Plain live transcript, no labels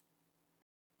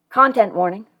Content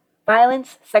warning: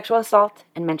 violence, sexual assault,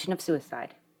 and mention of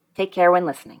suicide. Take care when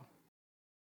listening.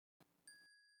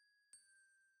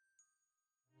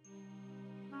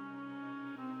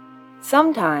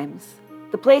 Sometimes,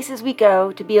 the places we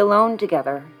go to be alone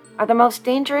together are the most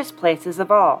dangerous places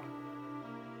of all.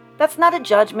 That's not a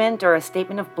judgment or a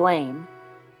statement of blame.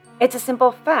 It's a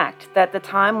simple fact that the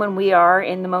time when we are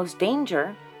in the most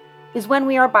danger is when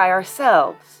we are by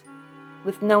ourselves,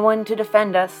 with no one to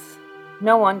defend us,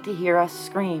 no one to hear us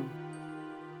scream.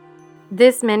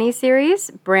 This mini-series,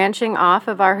 branching off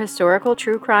of our historical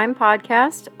true crime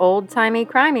podcast, Old Timey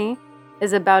Crimey,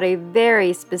 is about a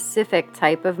very specific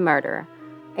type of murder,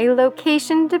 a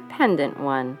location-dependent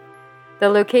one. The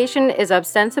location is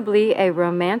ostensibly a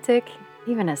romantic,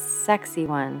 even a sexy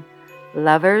one,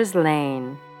 Lover's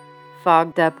Lane.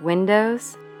 Fogged up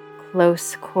windows,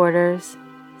 close quarters,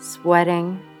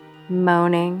 sweating,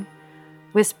 moaning,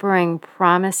 whispering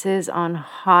promises on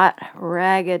hot,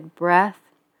 ragged breath.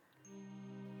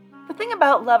 The thing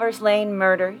about Lover's Lane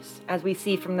murders, as we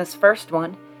see from this first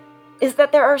one, is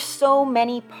that there are so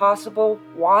many possible,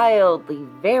 wildly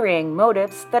varying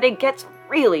motives that it gets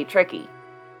really tricky.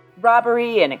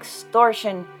 Robbery and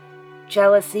extortion,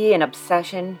 jealousy and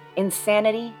obsession,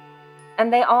 insanity,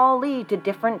 and they all lead to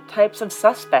different types of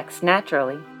suspects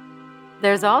naturally.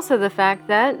 There's also the fact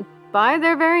that, by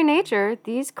their very nature,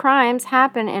 these crimes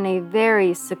happen in a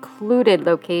very secluded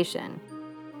location.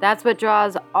 That's what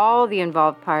draws all the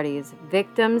involved parties,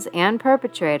 victims and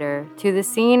perpetrator, to the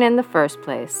scene in the first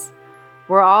place.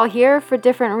 We're all here for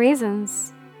different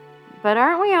reasons, but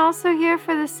aren't we also here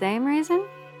for the same reason?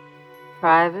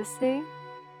 Privacy?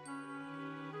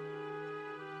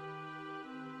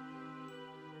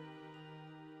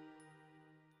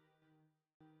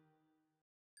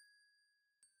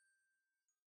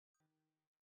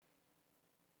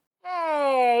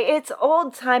 Hey, it's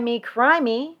Old Timey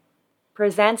Crimey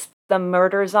presents the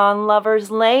Murders on Lover's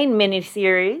Lane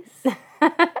miniseries.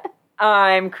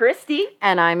 I'm Christy.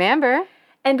 And I'm Amber.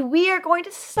 And we are going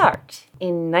to start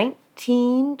in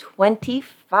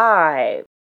 1925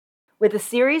 with a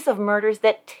series of murders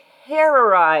that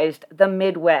terrorized the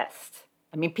Midwest.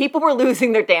 I mean, people were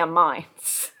losing their damn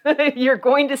minds. You're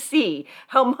going to see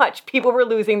how much people were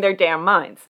losing their damn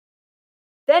minds.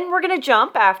 Then we're going to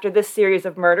jump after this series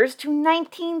of murders to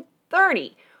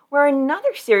 1930, where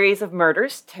another series of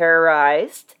murders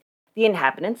terrorized the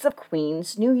inhabitants of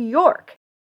Queens, New York.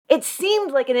 It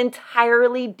seemed like an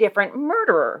entirely different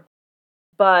murderer.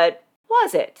 But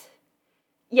was it?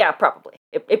 Yeah, probably.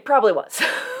 It probably was.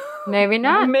 Maybe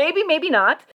not. Maybe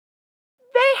not.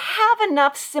 They have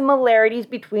enough similarities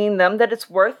between them that it's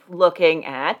worth looking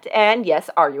at and, yes,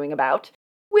 arguing about,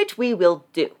 which we will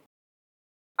do.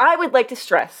 I would like to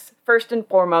stress, first and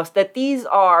foremost, that these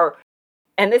are,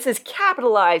 and this is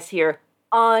capitalized here,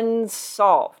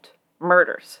 unsolved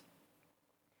murders.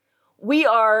 We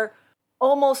are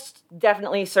almost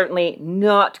definitely, certainly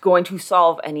not going to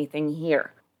solve anything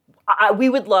here. We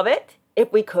would love it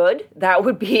if we could. That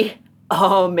would be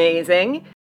amazing.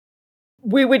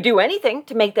 We would do anything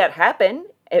to make that happen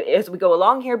as we go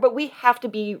along here, but we have to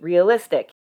be realistic.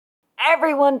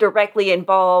 Everyone directly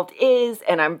involved is,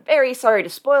 and I'm very sorry to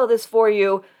spoil this for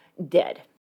you, dead.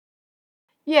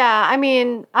 Yeah, I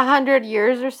mean, 100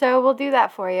 years or so will do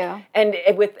that for you. And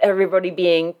with everybody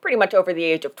being pretty much over the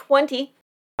age of 20,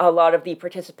 a lot of the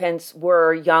participants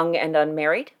were young and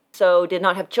unmarried, so did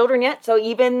not have children yet. So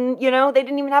even, they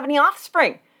didn't even have any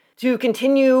offspring to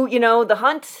continue, the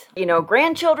hunt,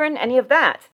 grandchildren, any of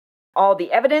that. All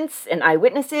the evidence and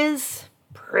eyewitnesses,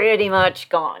 pretty much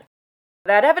gone.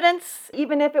 That evidence,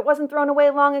 even if it wasn't thrown away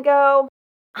long ago,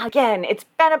 again, it's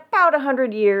been about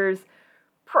 100 years,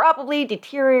 probably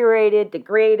deteriorated,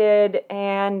 degraded,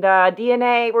 and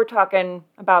DNA, we're talking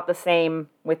about the same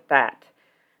with that.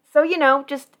 So,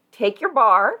 just take your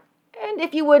bar, and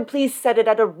if you would, please set it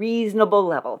at a reasonable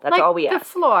level. That's all we ask. The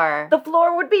floor. The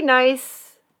floor would be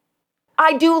nice.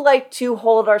 I do like to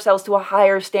hold ourselves to a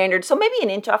higher standard, so maybe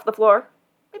an inch off the floor.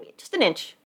 Maybe just an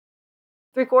inch.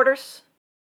 3/4.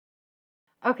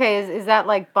 Okay, is that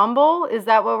like Bumble? Is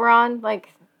that what we're on? Like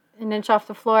an inch off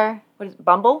the floor? What is it,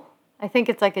 Bumble? I think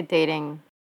it's like a dating.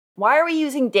 Why are we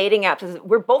using dating apps?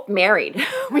 We're both married.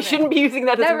 We shouldn't be using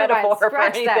that as a metaphor for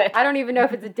anything. That. I don't even know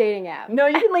if it's a dating app. No,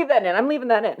 you can leave that in. I'm leaving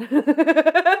that in.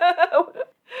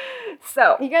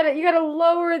 So you gotta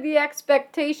lower the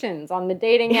expectations on the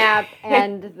dating app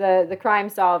and the crime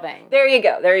solving. There you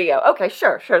go. Okay,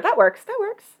 sure. That works.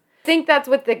 I think that's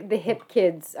what the hip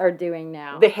kids are doing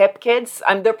now. The hip kids?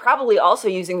 They're probably also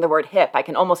using the word hip. I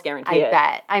can almost guarantee it. I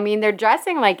bet. I mean, they're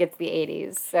dressing like it's the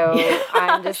 80s, so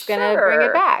I'm just going to bring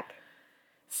it back.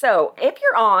 So, if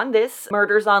you're on this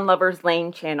Murders on Lover's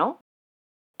Lane channel,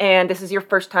 and this is your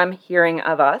first time hearing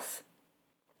of us,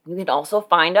 you can also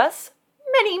find us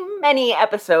many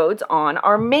episodes on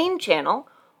our main channel,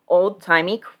 Old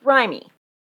Timey Crimey.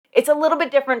 It's a little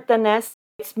bit different than this.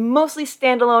 It's mostly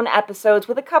standalone episodes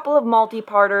with a couple of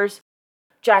multi-parters.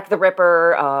 Jack the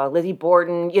Ripper, Lizzie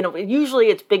Borden, usually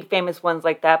it's big famous ones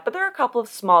like that, but there are a couple of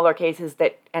smaller cases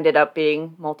that ended up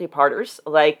being multi-parters,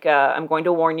 like, I'm going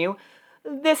to warn you,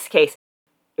 this case.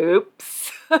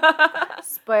 Oops.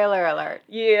 Spoiler alert.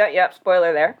 Yeah,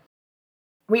 spoiler there.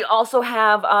 We also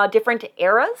have different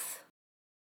eras.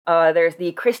 There's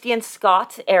the Christian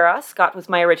Scott era. Scott was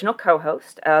my original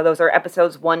co-host. Those are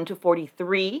episodes 1 to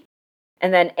 43.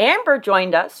 And then Amber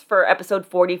joined us for episode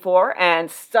 44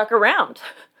 and stuck around.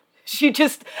 She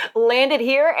just landed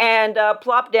here and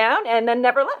plopped down and then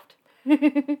never left. And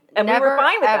we were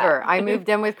fine with ever. that. I moved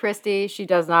in with Christy. She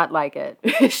does not like it.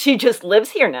 She just lives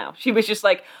here now. She was just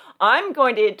like, I'm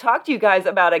going to talk to you guys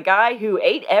about a guy who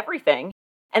ate everything,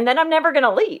 and then I'm never going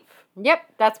to leave.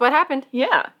 Yep, that's what happened.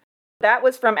 Yeah. That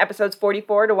was from episodes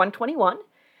 44 to 121.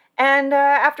 And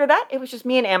after that, it was just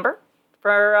me and Amber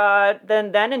for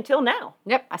then until now.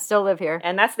 Yep, I still live here.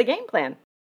 And that's the game plan.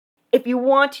 If you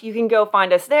want, you can go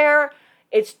find us there.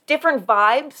 It's different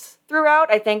vibes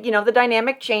throughout. I think, the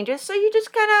dynamic changes, so you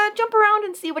just kind of jump around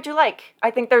and see what you like.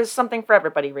 I think there's something for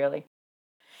everybody, really.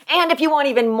 And if you want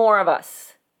even more of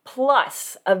us,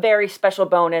 plus a very special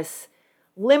bonus,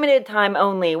 limited time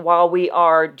only while we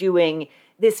are doing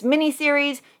this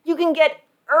mini-series, you can get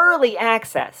early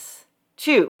access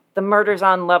to the Murders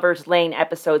on Lover's Lane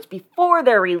episodes before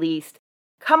they're released.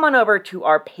 Come on over to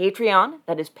our Patreon.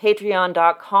 That is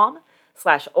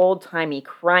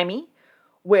patreon.com/oldtimeycrimey,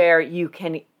 where you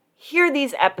can hear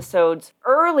these episodes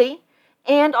early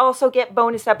and also get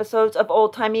bonus episodes of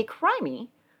Old Timey Crimey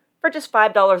for just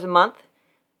 $5 a month.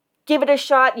 Give it a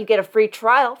shot. You get a free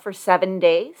trial for 7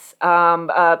 days.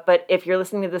 But if you're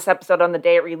listening to this episode on the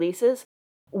day it releases,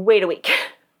 wait a week.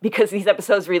 Because these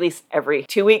episodes release every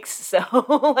 2 weeks.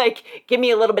 So, give me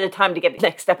a little bit of time to get the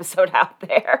next episode out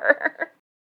there.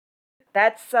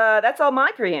 That's all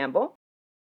my preamble.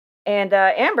 And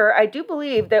Amber, I do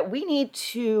believe that we need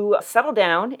to settle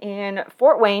down in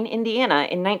Fort Wayne, Indiana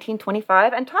in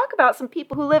 1925 and talk about some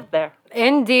people who lived there.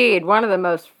 Indeed, one of the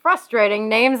most frustrating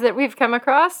names that we've come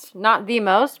across. Not the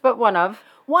most, but one of.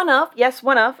 One of.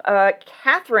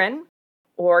 Catherine,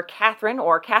 or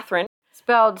Catherine.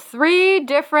 Spelled 3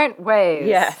 different ways.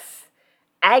 Yes.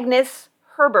 Agnes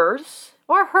Herbers.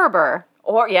 Or Herber.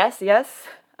 Or, yes.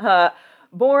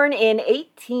 Born in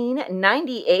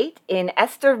 1898 in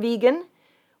Esterwegen,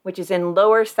 which is in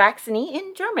Lower Saxony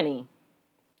in Germany.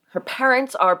 Her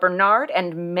parents are Bernard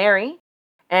and Mary,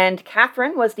 and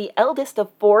Catherine was the eldest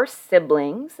of 4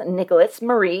 siblings, Nicholas,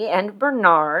 Marie, and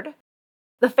Bernard.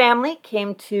 The family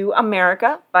came to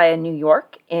America via New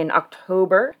York in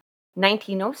October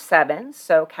 1907,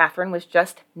 so Catherine was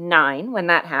just 9 when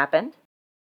that happened.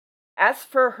 As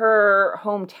for her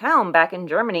hometown back in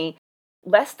Germany,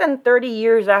 less than 30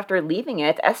 years after leaving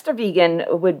it,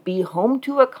 Esterwegen would be home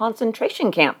to a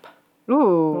concentration camp.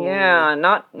 Ooh. Yeah,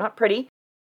 not pretty.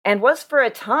 And was for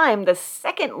a time the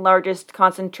second largest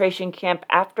concentration camp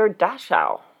after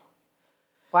Dachau.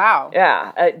 Wow.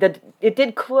 Yeah, it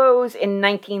did close in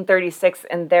 1936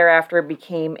 and thereafter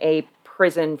became a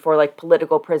prison for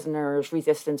political prisoners,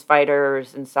 resistance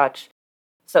fighters, and such.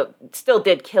 So it still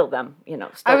did kill them,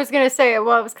 I was going to say,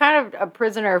 well, it was kind of a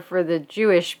prisoner for the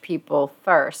Jewish people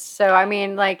first. So, I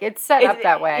mean, it's set up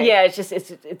that way. Yeah,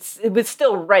 it was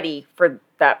still ready for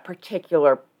that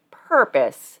particular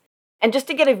purpose. And just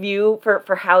to get a view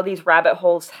for how these rabbit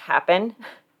holes happen,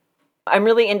 I'm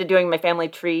really into doing my family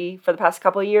tree for the past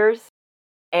couple of years.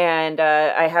 And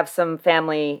I have some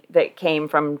family that came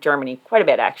from Germany, quite a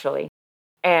bit actually.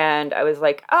 And I was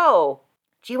like, oh,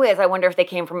 gee whiz, I wonder if they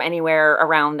came from anywhere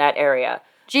around that area.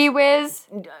 Gee whiz?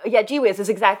 Yeah, gee whiz is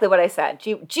exactly what I said.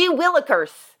 Gee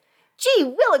willikers. Gee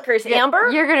willikers, Amber.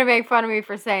 You're going to make fun of me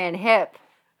for saying hip.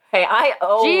 Hey, I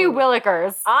own... Gee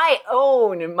willikers. I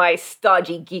own my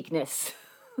stodgy geekness.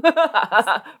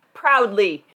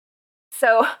 Proudly.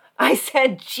 So I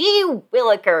said, gee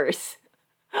willikers.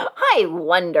 I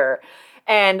wonder.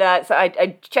 And so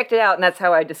I checked it out, and that's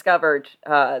how I discovered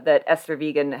that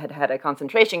Esterwegen had a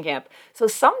concentration camp. So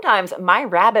sometimes my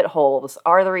rabbit holes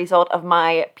are the result of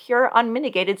my pure,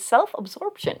 unmitigated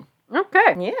self-absorption.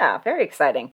 Okay. Yeah, very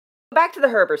exciting. Back to the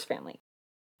Herbers family.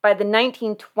 By the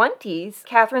 1920s,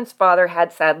 Catherine's father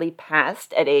had sadly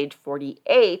passed at age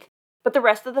 48, but the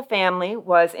rest of the family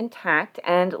was intact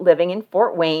and living in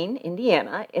Fort Wayne,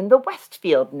 Indiana, in the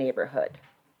Westfield neighborhood.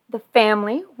 The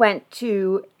family went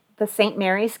to the St.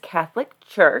 Mary's Catholic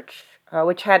Church,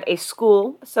 which had a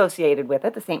school associated with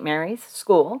it, the St. Mary's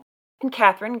School, and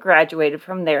Catherine graduated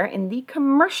from there in the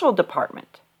commercial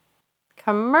department.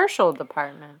 Commercial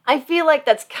department. I feel like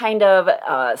that's kind of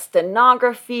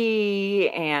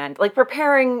stenography and like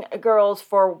preparing girls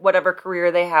for whatever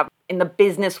career they have in the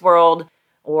business world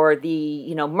or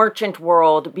the, merchant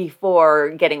world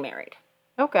before getting married.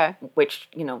 Okay. Which,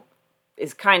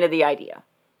 is kind of the idea.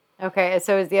 Okay,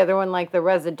 so is the other one like the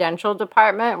residential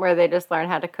department where they just learn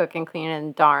how to cook and clean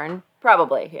and darn?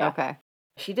 Probably, yeah. Okay.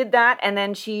 She did that, and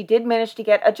then she did manage to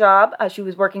get a job. She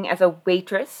was working as a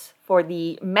waitress for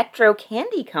the Metro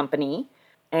Candy Company.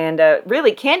 And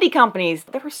really, candy companies,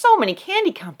 there were so many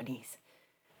candy companies.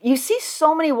 You see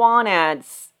so many want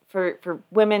ads for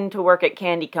women to work at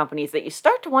candy companies that you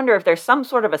start to wonder if there's some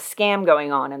sort of a scam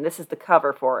going on, and this is the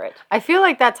cover for it. I feel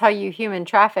like that's how you human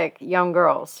traffic young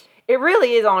girls. It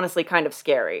really is honestly kind of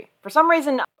scary. For some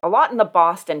reason, a lot in the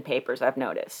Boston papers I've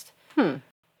noticed.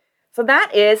 So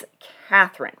that is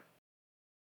Catherine.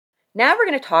 Now we're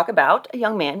going to talk about a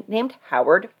young man named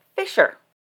Howard Fisher.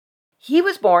 He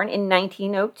was born in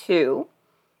 1902.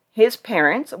 His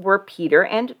parents were Peter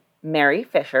and Mary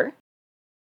Fisher.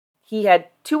 He had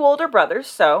 2 older brothers,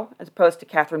 so as opposed to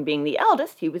Catherine being the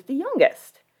eldest, he was the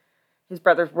youngest. His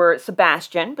brothers were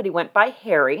Sebastian, but he went by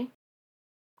Harry.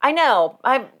 I know.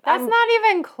 That's not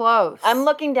even close. I'm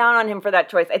looking down on him for that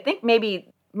choice. I think maybe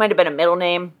it might have been a middle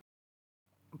name.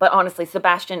 But honestly,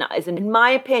 Sebastian is, in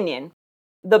my opinion,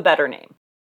 the better name.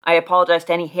 I apologize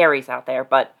to any Harrys out there,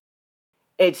 but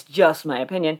it's just my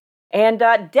opinion. And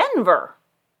Denver,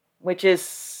 which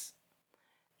is...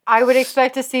 I would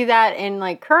expect to see that in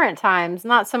like current times,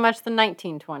 not so much the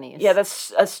 1920s. Yeah,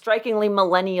 that's a strikingly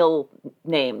millennial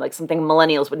name, like something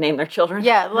millennials would name their children.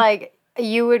 Yeah, like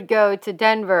you would go to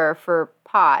Denver for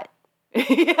pot.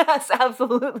 Yes,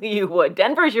 absolutely you would.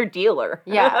 Denver's your dealer.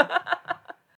 Yeah.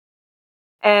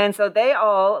 And so they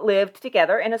all lived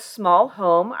together in a small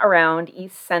home around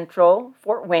East Central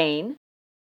Fort Wayne.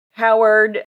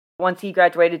 Howard, once he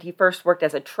graduated, he first worked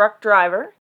as a truck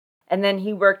driver, and then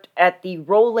he worked at the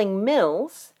rolling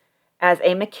mills as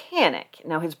a mechanic.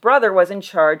 Now, his brother was in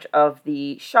charge of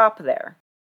the shop there.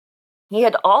 He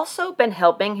had also been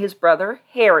helping his brother,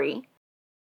 Harry,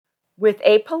 with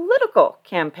a political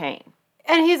campaign.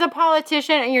 And he's a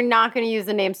politician, and you're not going to use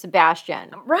the name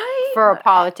Sebastian. Right. For a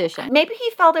politician. Maybe he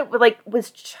felt it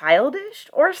was childish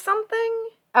or something.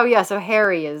 Oh, yeah, so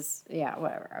Harry is,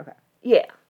 whatever, okay. Yeah,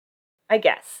 I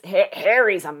guess.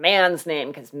 Harry's a man's name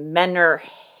because men are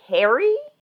hairy?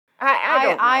 I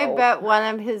don't know. I bet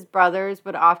one of his brothers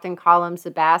would often call him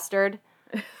Sebastard.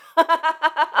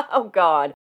 Oh,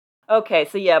 God. Okay,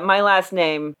 so yeah, my last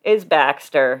name is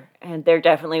Baxter, and there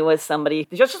definitely was somebody,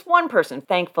 just one person,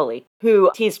 thankfully,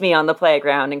 who teased me on the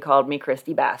playground and called me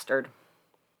Christy Bastard.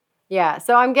 Yeah,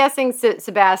 so I'm guessing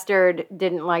Sebastard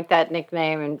didn't like that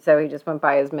nickname, and so he just went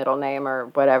by his middle name or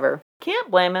whatever.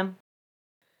 Can't blame him.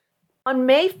 On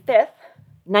May 5th,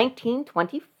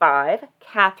 1925,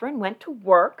 Catherine went to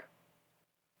work.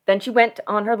 Then she went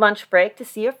on her lunch break to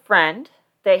see a friend.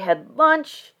 They had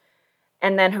lunch.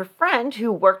 And then her friend,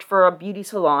 who worked for a beauty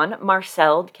salon,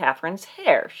 marcelled Catherine's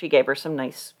hair. She gave her some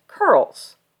nice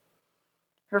curls.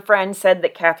 Her friend said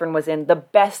that Catherine was in the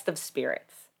best of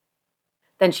spirits.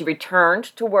 Then she returned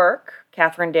to work,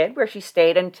 Catherine did, where she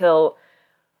stayed until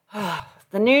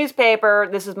the newspaper.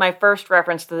 This is my first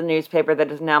reference to the newspaper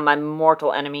that is now my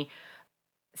mortal enemy.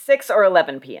 6 or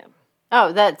 11 p.m.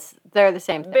 Oh, they're the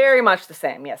same thing. Very much the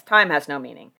same, yes. Time has no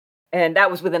meaning. And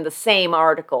that was within the same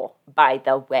article, by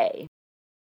the way.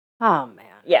 Oh, man.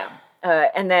 Yeah.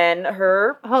 And then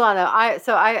her... Hold on,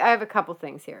 though. I have a couple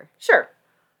things here. Sure.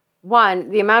 One,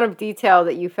 the amount of detail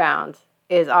that you found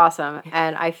is awesome,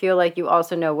 and I feel like you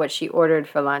also know what she ordered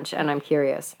for lunch, and I'm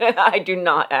curious. I do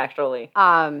not, actually.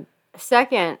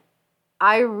 Second,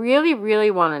 I really,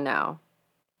 really want to know,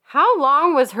 how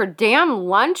long was her damn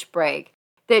lunch break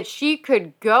that she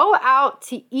could go out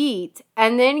to eat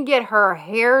and then get her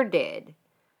hair did?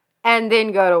 And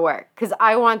then go to work. Because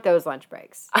I want those lunch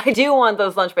breaks. I do want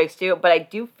those lunch breaks too, but I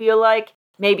do feel like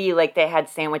maybe they had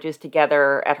sandwiches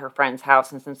together at her friend's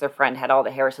house, and since their friend had all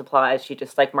the hair supplies, she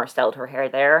just marcelled her hair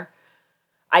there.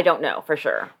 I don't know for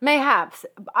sure. Mayhaps.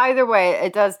 Either way,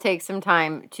 it does take some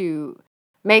time to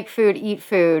make food, eat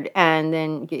food, and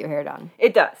then get your hair done.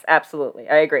 It does, absolutely.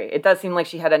 I agree. It does seem like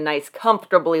she had a nice,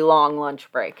 comfortably long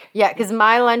lunch break. Yeah, because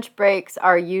my lunch breaks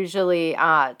are usually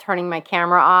turning my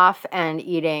camera off and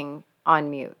eating on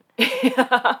mute.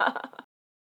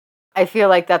 I feel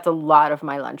like that's a lot of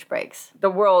my lunch breaks.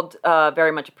 The world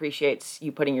very much appreciates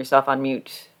you putting yourself on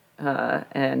mute.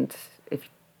 And if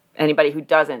anybody who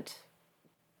doesn't,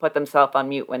 put themselves on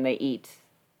mute when they eat.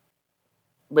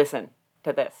 Listen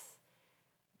to this.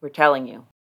 We're telling you.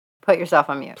 Put yourself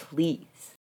on mute.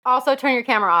 Please. Also, turn your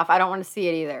camera off. I don't want to see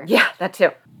it either. Yeah, that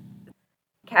too.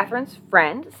 Catherine's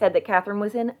friend said that Catherine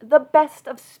was in the best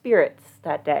of spirits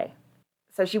that day.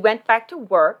 So she went back to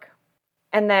work,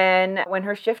 and then when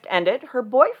her shift ended, her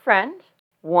boyfriend,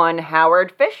 one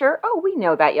Howard Fisher, oh, we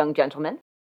know that young gentleman,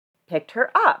 picked her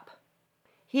up.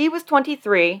 He was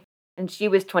 23, and she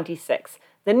was 26.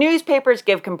 The newspapers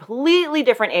give completely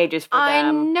different ages for them.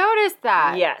 I noticed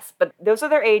that. Yes, but those are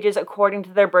their ages according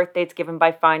to their birth dates given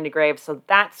by Find a Grave, so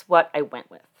that's what I went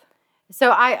with.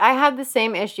 So I had the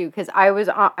same issue because I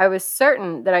was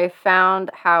certain that I found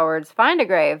Howard's Find a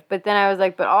Grave, but then I was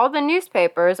like, but all the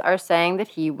newspapers are saying that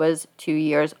he was 2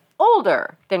 years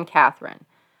older than Catherine,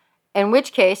 in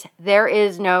which case there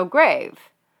is no grave.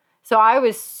 So I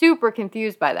was super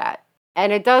confused by that.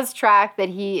 And it does track that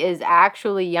he is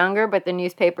actually younger, but the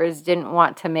newspapers didn't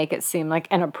want to make it seem like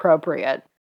inappropriate.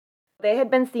 They had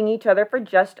been seeing each other for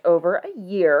just over a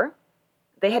year.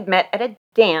 They had met at a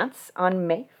dance on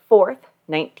May 4th,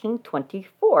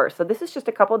 1924. So this is just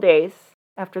a couple days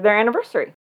after their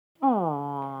anniversary.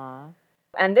 Aww.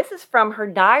 And this is from her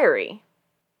diary.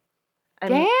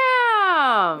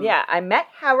 Damn! Yeah, I met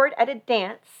Howard at a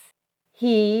dance.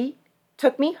 He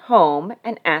took me home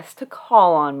and asked to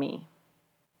call on me.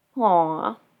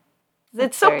 Aww.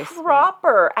 It's so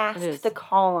proper, asked to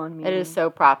call on me. It is so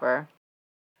proper.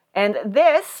 And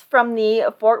this from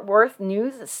the Fort Worth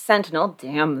News Sentinel,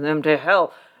 damn them to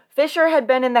hell. Fisher had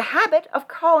been in the habit of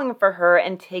calling for her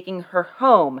and taking her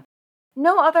home.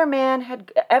 No other man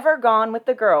had ever gone with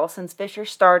the girl since Fisher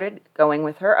started going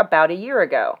with her about a year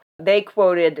ago. They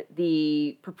quoted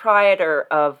the proprietor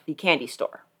of the candy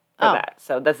store for that.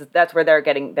 So that's where they're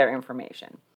getting their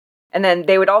information. And then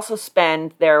they would also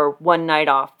spend their one night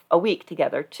off a week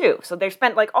together, too. So they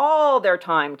spent, like, all their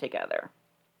time together.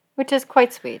 Which is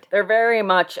quite sweet. They're very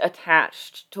much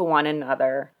attached to one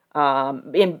another.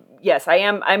 Yes,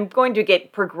 I'm going to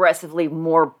get progressively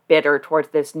more bitter towards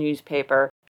this newspaper.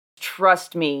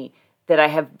 Trust me that I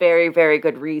have very, very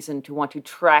good reason to want to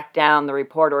track down the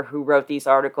reporter who wrote these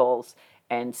articles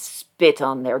and spit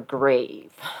on their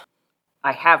grave.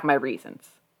 I have my reasons.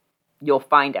 You'll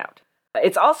find out.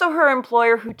 It's also her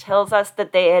employer who tells us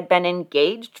that they had been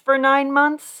engaged for 9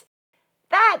 months.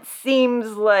 That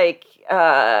seems like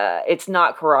it's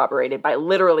not corroborated by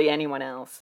literally anyone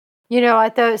else. You know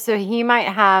what, though? So he might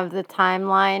have the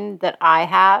timeline that I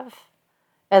have,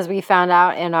 as we found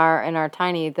out in our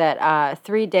tiny, that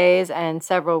 3 days and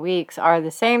several weeks are the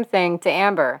same thing to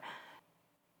Amber.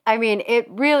 I mean, it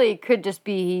really could just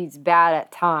be he's bad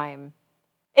at time.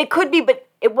 It could be, but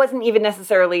it wasn't even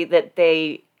necessarily that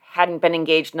they hadn't been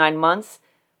engaged 9 months,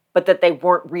 but that they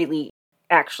weren't really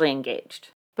actually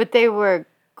engaged. But they were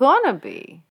gonna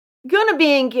be. Gonna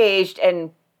be engaged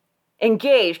and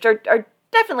engaged are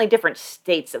definitely different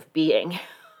states of being.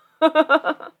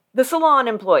 The salon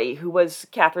employee, who was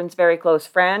Catherine's very close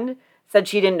friend, said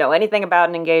she didn't know anything about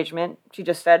an engagement. She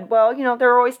just said, well,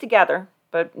 they're always together,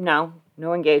 but no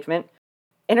engagement.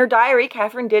 In her diary,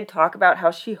 Catherine did talk about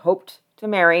how she hoped to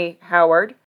marry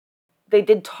Howard. They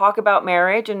did talk about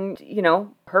marriage, and,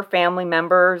 her family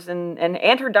members and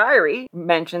her diary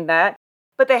mentioned that.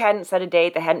 But they hadn't set a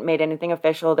date. They hadn't made anything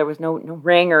official. There was no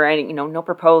ring or any, no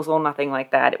proposal, nothing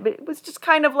like that. It was just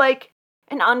kind of like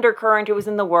an undercurrent. It was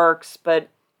in the works, but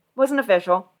wasn't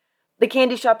official. The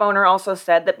candy shop owner also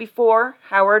said that before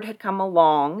Howard had come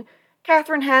along,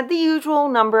 Catherine had the usual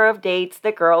number of dates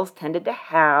that girls tended to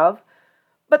have,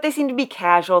 but they seemed to be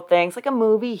casual things, like a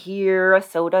movie here, a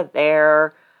soda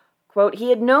there. Quote, he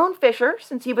had known Fisher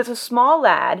since he was a small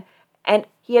lad, and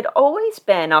he had always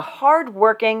been a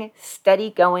hard-working,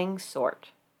 steady-going sort.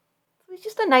 He was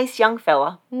just a nice young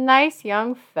fella. Nice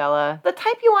young fella. The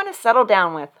type you want to settle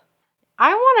down with.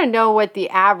 I want to know what the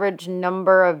average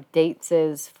number of dates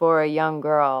is for a young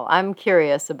girl. I'm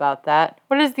curious about that.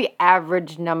 What is the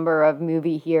average number of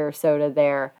movie here, soda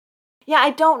there? Yeah,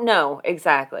 I don't know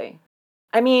exactly.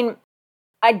 I mean,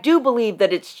 I do believe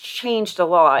that it's changed a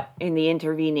lot in the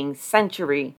intervening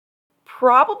century.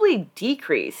 Probably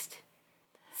decreased.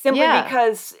 Simply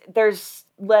because there's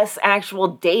less actual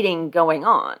dating going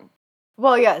on.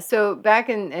 Well, yeah, so back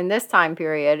in this time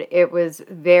period, it was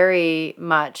very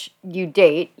much you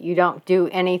date. You don't do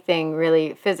anything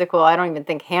really physical. I don't even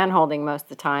think hand-holding most of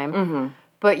the time. Mm-hmm.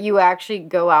 But you actually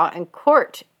go out and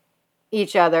court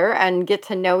each other and get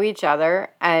to know each other.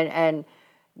 And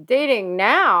dating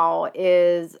now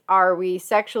is, are we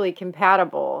sexually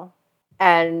compatible?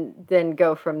 And then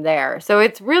go from there. So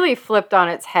it's really flipped on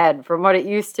its head from what it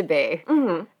used to be.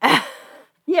 Mm-hmm.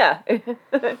 Yeah.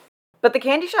 But the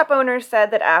candy shop owner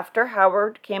said that after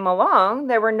Howard came along,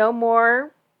 there were no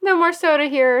more soda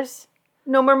here's.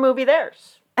 No more movie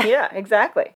there's. Yeah,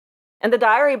 exactly. And the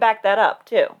diary backed that up,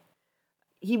 too.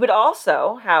 He would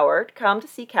also, Howard, come to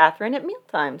see Catherine at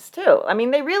mealtimes, too. I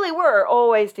mean, they really were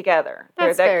always together.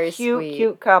 That's They're that very cute, sweet.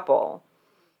 cute couple.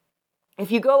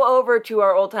 If you go over to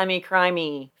our Old-Timey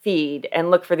Crimey feed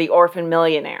and look for The Orphan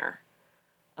Millionaire,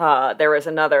 there was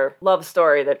another love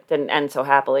story that didn't end so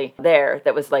happily there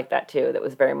that was like that, too. That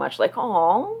was very much like,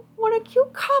 oh, what a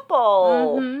cute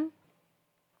couple. Mm-hmm.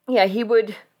 Yeah, he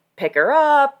would pick her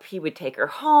up. He would take her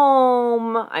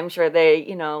home. I'm sure they,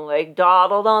 like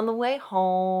dawdled on the way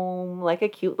home like a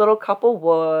cute little couple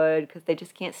would because they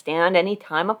just can't stand any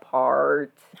time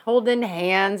apart. Holding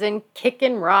hands and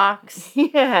kicking rocks.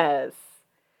 Yes.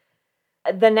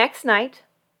 The next night,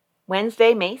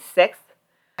 Wednesday, May 6th,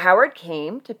 Howard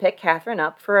came to pick Catherine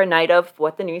up for a night of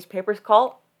what the newspapers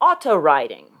call auto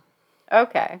riding.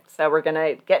 Okay. So we're going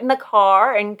to get in the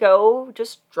car and go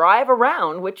just drive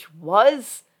around, which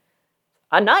was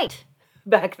a night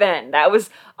back then. That was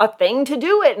a thing to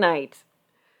do at night.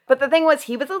 But the thing was,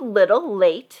 he was a little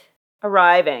late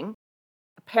arriving.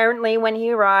 Apparently, when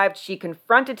he arrived, she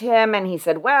confronted him and he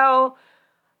said, well,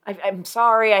 I'm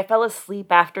sorry, I fell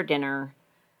asleep after dinner.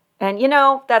 And,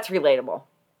 that's relatable.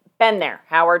 Been there,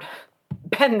 Howard.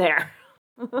 Been there.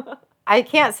 I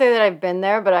can't say that I've been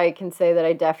there, but I can say that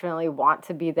I definitely want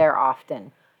to be there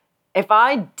often. If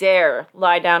I dare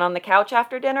lie down on the couch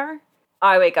after dinner,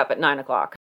 I wake up at 9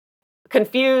 o'clock.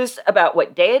 Confused about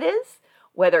what day it is,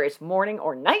 whether it's morning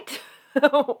or night,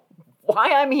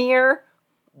 why I'm here,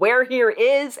 where here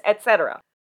is, etc.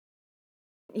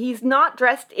 He's not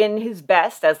dressed in his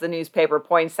best, as the newspaper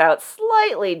points out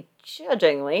slightly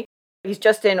judgingly. He's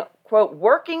just in, quote,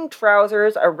 working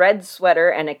trousers, a red sweater,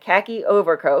 and a khaki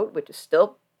overcoat, which is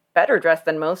still better dressed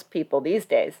than most people these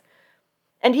days.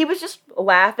 And he was just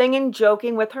laughing and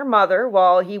joking with her mother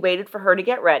while he waited for her to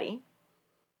get ready.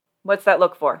 What's that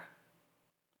look for?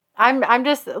 I'm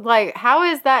just like, how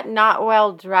is that not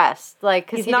well dressed? Like,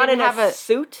 because he's he not didn't in have a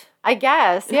suit. I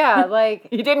guess, yeah. Like,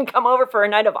 He didn't come over for a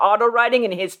night of auto riding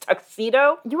in his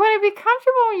tuxedo. You want to be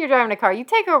comfortable when you're driving a car. You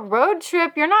take a road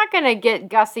trip, you're not going to get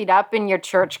gussied up in your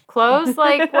church clothes.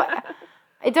 Like, what?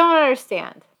 I don't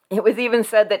understand. It was even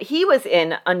said that he was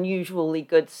in unusually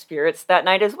good spirits that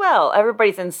night as well.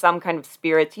 Everybody's in some kind of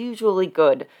spirits, usually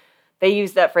good. They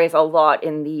use that phrase a lot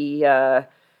in the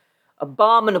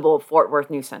abominable Fort Worth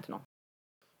News Sentinel.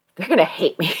 They're going to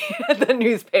hate me at the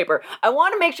newspaper. I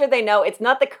want to make sure they know it's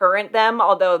not the current them,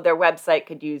 although their website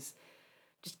could use,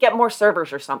 just get more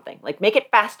servers or something. Like, make it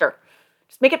faster.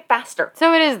 Just make it faster.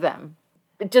 So it is them.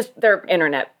 Just their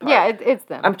internet part. Yeah, it's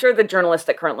them. I'm sure the journalists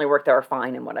that currently work there are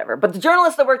fine and whatever. But the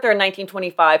journalists that worked there in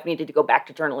 1925 needed to go back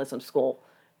to journalism school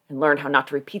and learn how not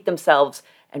to repeat themselves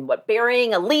and what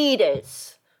burying a lead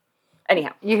is.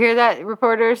 Anyhow. You hear that,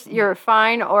 reporters? You're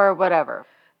fine or whatever.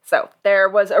 So there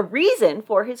was a reason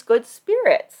for his good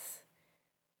spirits.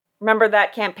 Remember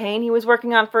that campaign he was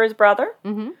working on for his brother?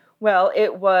 Mm-hmm. Well,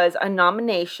 it was a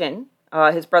nomination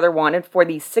his brother wanted for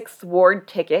the 6th Ward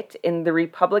ticket in the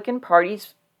Republican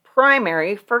Party's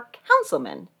primary for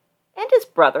councilman. And his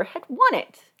brother had won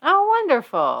it. Oh,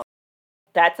 wonderful.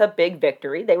 That's a big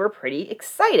victory. They were pretty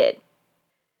excited.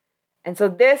 And so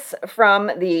this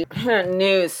from the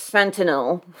News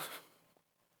Sentinel,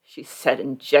 she said,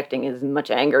 injecting as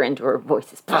much anger into her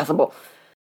voice as possible,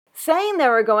 saying they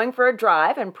were going for a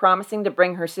drive and promising to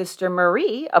bring her sister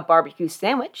Marie a barbecue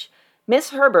sandwich,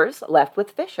 Miss Herbers left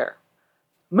with Fisher.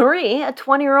 Marie, a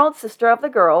 20-year-old sister of the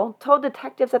girl, told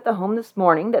detectives at the home this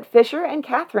morning that Fisher and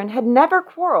Catherine had never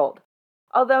quarreled,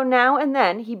 although now and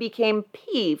then he became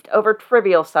peeved over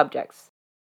trivial subjects.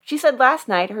 She said last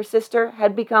night her sister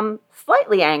had become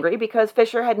slightly angry because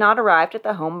Fisher had not arrived at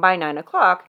the home by 9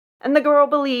 o'clock, and the girl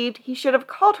believed he should have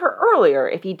called her earlier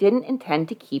if he didn't intend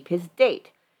to keep his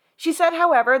date. She said,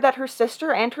 however, that her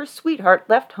sister and her sweetheart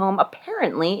left home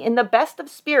apparently in the best of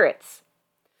spirits.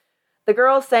 The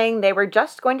girl saying they were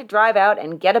just going to drive out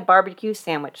and get a barbecue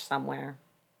sandwich somewhere.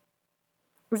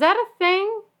 Is that a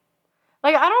thing?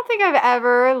 Like, I don't think I've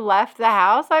ever left the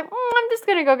house like, I'm just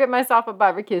going to go get myself a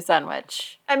barbecue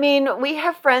sandwich. I mean, we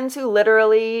have friends who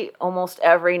literally almost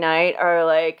every night are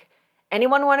like,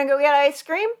 anyone want to go get ice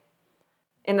cream?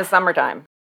 In the summertime.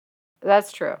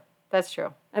 That's true. That's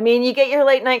true. I mean, you get your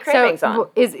late night cravings on.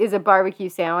 Is a barbecue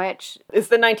sandwich? It's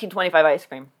the 1925 ice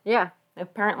cream. Yeah.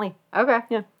 Apparently. Okay.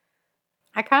 Yeah.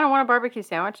 I kind of want a barbecue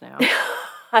sandwich now.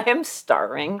 I am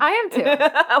starving. I am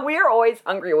too. We are always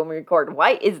hungry when we record.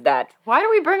 Why is that? Why do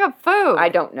we bring up food? I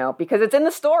don't know, because it's in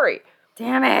the story.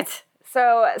 Damn it.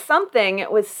 So something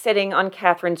was sitting on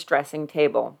Catherine's dressing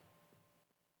table.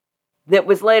 that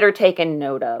was later taken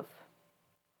note of.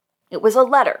 It was a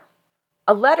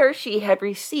letter she had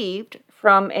received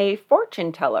from a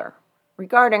fortune teller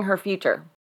regarding her future.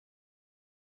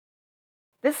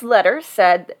 This letter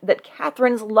said that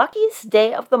Catherine's luckiest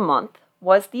day of the month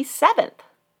was the 7th,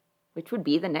 which would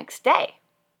be the next day.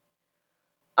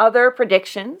 Other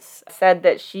predictions said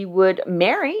that she would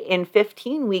marry in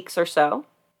 15 weeks or so,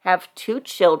 have 2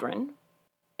 children,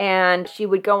 and she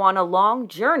would go on a long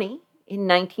journey in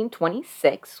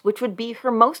 1926, which would be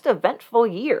her most eventful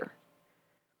year.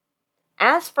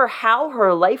 As for how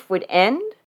her life would end,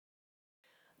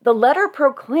 the letter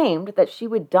proclaimed that she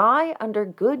would die under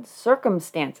good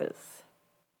circumstances.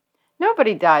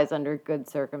 Nobody dies under good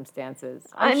circumstances.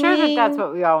 I'm sure that's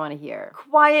what we all want to hear.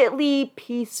 Quietly,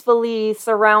 peacefully,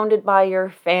 surrounded by your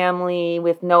family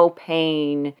with no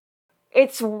pain.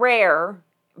 It's rare,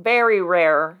 very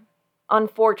rare,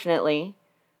 unfortunately.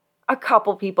 A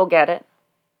couple people get it.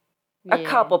 Yeah. A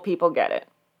couple people get it.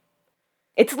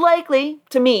 It's likely,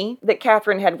 to me, that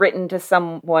Catherine had written to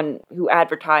someone who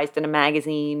advertised in a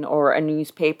magazine or a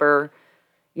newspaper,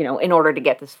 in order to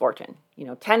get this fortune.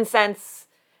 10 cents,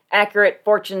 accurate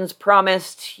fortunes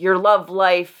promised, your love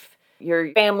life,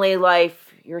 your family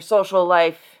life, your social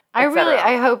life, etc.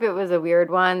 I hope it was a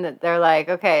weird one that they're like,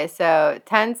 okay, so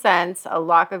 10 cents, a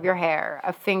lock of your hair,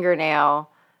 a fingernail,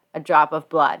 a drop of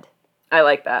blood. I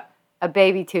like that. A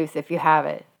baby tooth if you have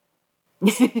it.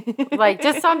 Like,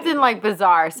 just something like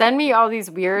bizarre. Send me all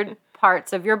these weird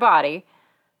parts of your body,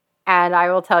 and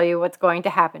I will tell you what's going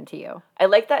to happen to you. I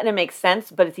like that, and it makes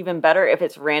sense, but it's even better if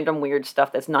it's random weird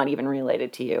stuff that's not even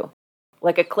related to you.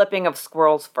 Like a clipping of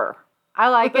squirrel's fur. I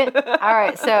like it. All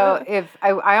right, so if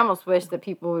I almost wish that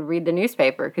people would read the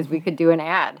newspaper because we could do an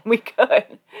ad. We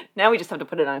could. Now we just have to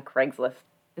put it on Craigslist.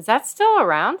 Is that still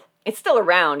around? It's still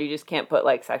around. You just can't put,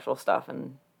 sexual stuff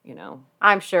and,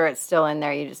 I'm sure it's still in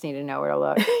there. You just need to know where to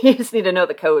look. You just need to know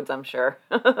the codes, I'm sure.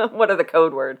 What are the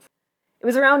code words? It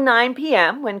was around 9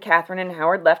 p.m. when Catherine and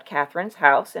Howard left Catherine's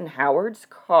house in Howard's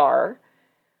car.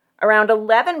 Around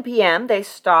 11 p.m., they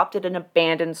stopped at an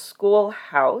abandoned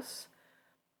schoolhouse.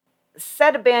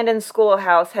 Said abandoned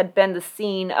schoolhouse had been the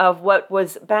scene of what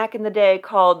was back in the day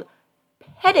called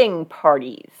petting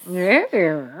parties. So,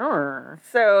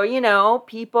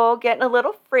 people getting a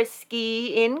little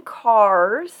frisky in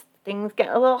cars, things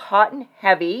getting a little hot and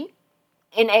heavy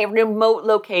in a remote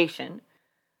location.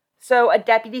 So a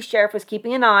deputy sheriff was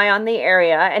keeping an eye on the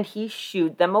area, and he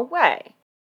shooed them away.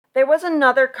 There was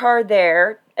another car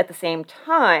there at the same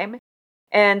time,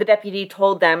 and the deputy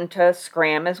told them to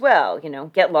scram as well.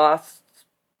 Get lost,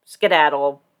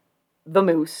 skedaddle,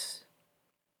 vamoose,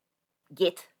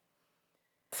 git.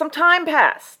 Some time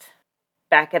passed.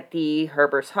 Back at the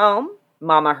Herbers home,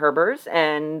 Mama Herbers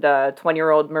and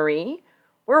 20-year-old Marie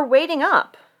were waiting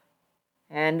up.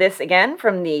 And this again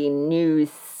from the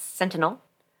News Sentinel.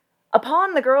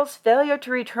 Upon the girl's failure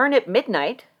to return at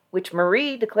midnight, which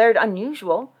Marie declared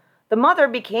unusual, the mother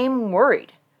became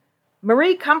worried.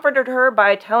 Marie comforted her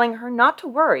by telling her not to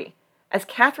worry, as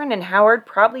Catherine and Howard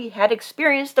probably had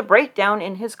experienced a breakdown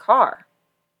in his car.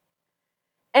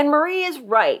 And Marie is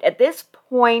right. At this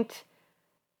point,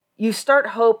 you start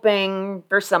hoping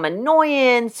for some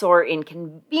annoyance or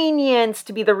inconvenience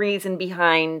to be the reason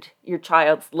behind your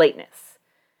child's lateness.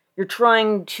 You're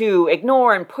trying to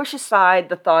ignore and push aside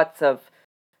the thoughts of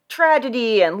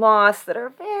tragedy and loss that are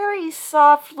very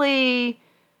softly,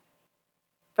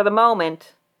 for the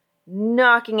moment,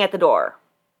 knocking at the door.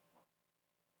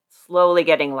 Slowly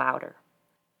getting louder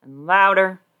and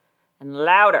louder and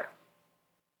louder.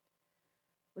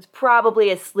 It was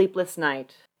probably a sleepless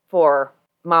night for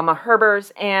Mama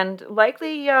Herbers and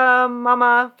likely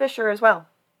Mama Fisher as well.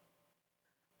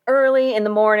 Early in the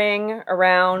morning,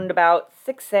 around about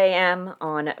 6 a.m.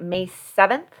 on May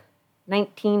 7th,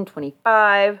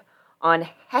 1925, on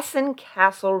Hessen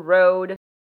Castle Road,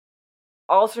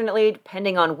 alternately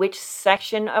depending on which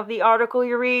section of the article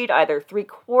you read, either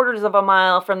 3/4 of a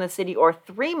mile from the city or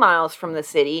 3 miles from the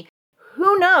city,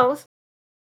 who knows,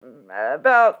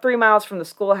 about 3 miles from the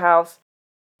schoolhouse,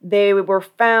 they were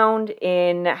found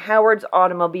in Howard's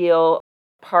automobile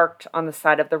parked on the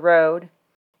side of the road.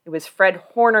 It was Fred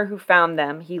Horner who found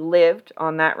them. He lived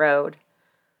on that road.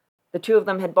 The two of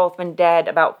them had both been dead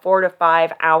about 4 to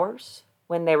 5 hours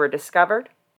when they were discovered.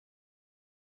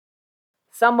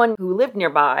 Someone who lived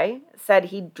nearby said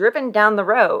he'd driven down the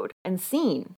road and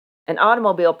seen an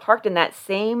automobile parked in that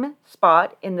same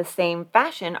spot in the same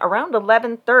fashion around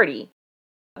 11:30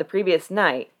 the previous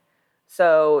night.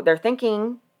 So they're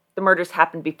thinking the murders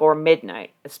happened before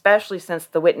midnight, especially since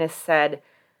the witness said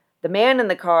the man in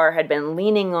the car had been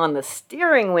leaning on the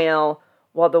steering wheel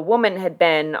while the woman had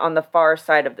been on the far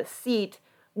side of the seat,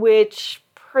 which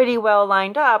pretty well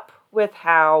lined up with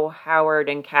how Howard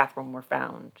and Catherine were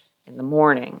found in the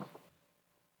morning.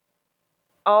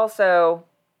 Also,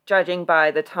 judging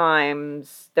by the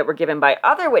times that were given by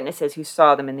other witnesses who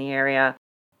saw them in the area,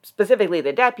 specifically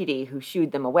the deputy who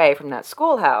shooed them away from that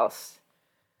schoolhouse,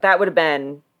 that would have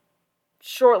been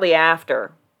shortly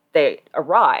after they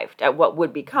arrived at what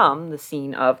would become the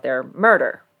scene of their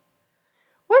murder.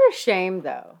 What a shame,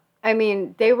 though. I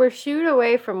mean, they were shooed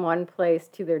away from one place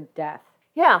to their death.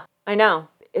 Yeah, I know.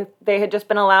 If they had just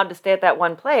been allowed to stay at that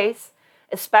one place,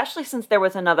 especially since there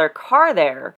was another car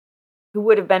there, who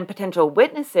would have been potential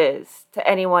witnesses to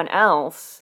anyone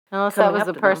else. Unless that was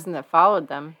the person that followed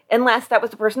them. Unless that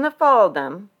was the person that followed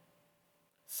them.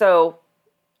 So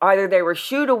either they were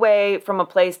shooed away from a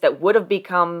place that would have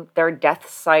become their death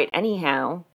site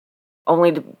anyhow,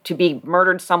 only to be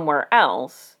murdered somewhere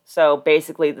else. So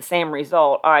basically the same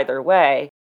result either way.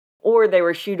 Or they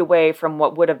were shooed away from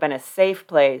what would have been a safe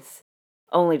place,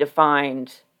 only to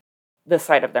find the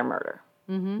site of their murder.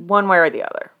 Mm-hmm. One way or the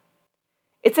other.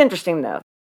 It's interesting, though.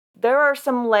 There are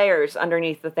some layers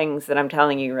underneath the things that I'm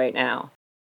telling you right now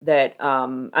that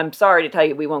I'm sorry to tell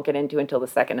you we won't get into until the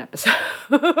second episode.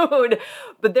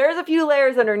 But there's a few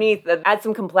layers underneath that add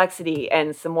some complexity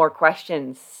and some more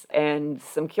questions and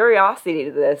some curiosity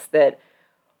to this that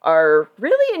are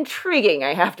really intriguing,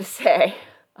 I have to say.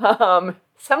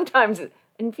 Sometimes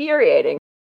infuriating,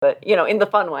 but, in the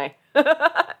fun way.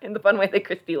 In the fun way that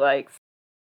Christy likes.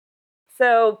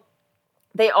 So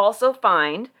they also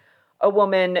find a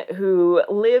woman who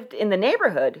lived in the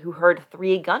neighborhood who heard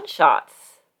 3 gunshots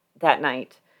that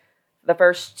night. The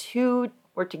first 2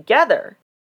 were together,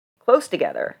 close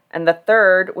together, and the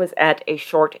third was at a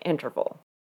short interval.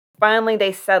 Finally,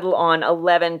 they settle on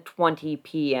 11:20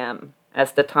 p.m.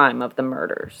 as the time of the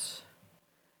murders.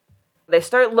 They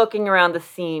start looking around the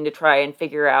scene to try and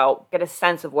get a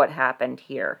sense of what happened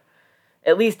here.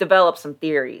 At least develop some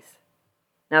theories.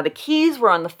 Now, the keys were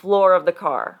on the floor of the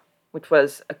car, which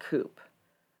was a coupe.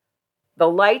 The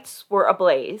lights were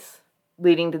ablaze,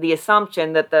 leading to the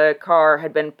assumption that the car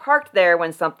had been parked there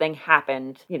when something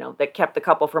happened, that kept the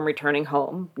couple from returning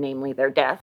home, namely their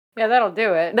death. Yeah, that'll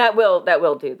do it.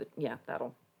 That'll do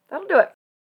it.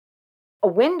 A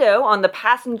window on the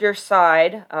passenger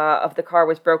side of the car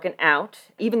was broken out.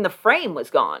 Even the frame was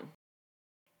gone.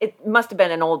 It must have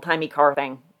been an old-timey car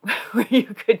thing where you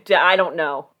could, I don't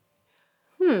know.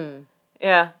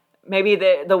 Yeah. Maybe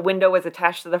the window was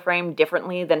attached to the frame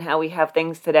differently than how we have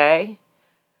things today.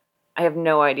 I have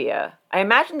no idea. I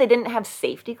imagine they didn't have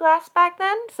safety glass back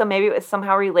then, so maybe it was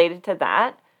somehow related to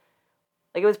that.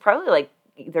 Like, it was probably, like,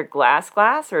 either glass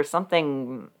or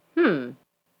something.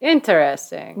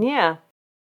 Interesting. Yeah.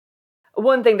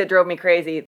 One thing that drove me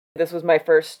crazy, this was my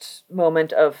first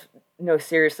moment of, no,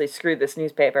 seriously, screw this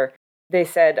newspaper. They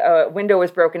said a window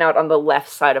was broken out on the left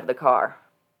side of the car.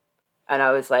 And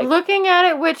I was like... Looking at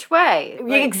it which way?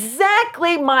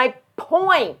 Exactly my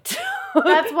point.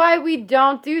 That's why we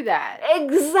don't do that.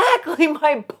 Exactly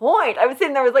my point. I was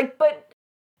sitting there, I was like, but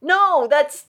no,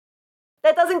 that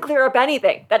doesn't clear up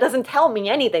anything. That doesn't tell me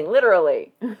anything,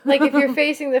 literally. Like if you're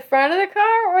facing the front of the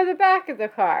car or the back of the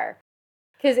car.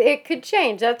 Because it could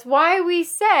change. That's why we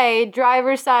say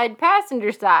driver's side,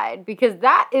 passenger side, because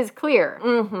that is clear.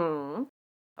 Mm-hmm.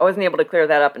 I wasn't able to clear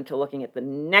that up until looking at the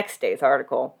next day's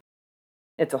article.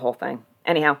 It's a whole thing.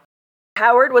 Anyhow,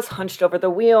 Howard was hunched over the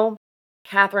wheel.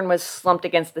 Catherine was slumped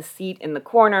against the seat in the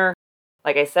corner.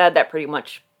 Like I said, that pretty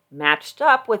much matched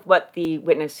up with what the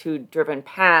witness who'd driven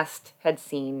past had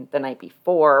seen the night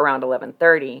before, around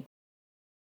 11:30.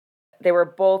 They were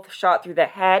both shot through the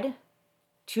head.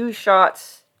 2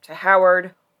 shots to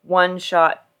Howard, 1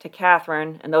 shot to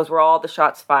Catherine, and those were all the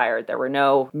shots fired. There were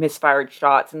no misfired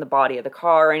shots in the body of the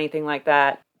car or anything like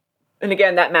that. And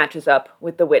again, that matches up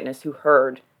with the witness who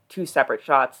heard 2 separate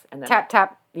shots. And then tap,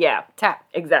 tap. Yeah. Tap.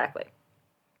 Exactly.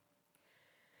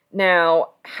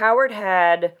 Now, Howard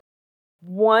had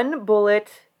 1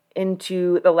 bullet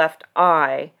into the left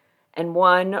eye and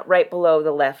 1 right below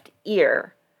the left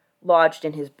ear, lodged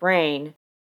in his brain.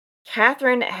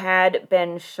 Catherine had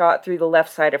been shot through the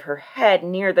left side of her head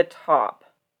near the top.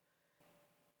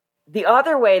 The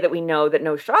other way that we know that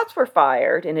no shots were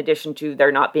fired, in addition to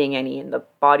there not being any in the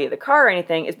body of the car or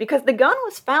anything, is because the gun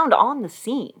was found on the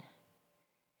scene.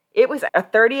 It was a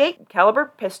 .38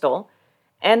 caliber pistol,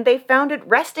 and they found it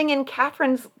resting in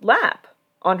Catherine's lap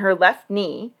on her left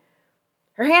knee.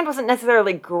 Her hand wasn't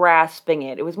necessarily grasping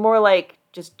it. It was more like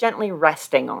just gently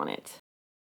resting on it.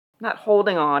 Not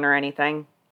holding on or anything.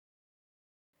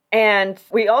 And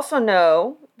we also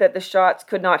know that the shots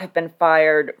could not have been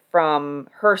fired from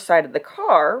her side of the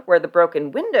car, where the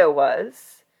broken window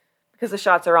was, because the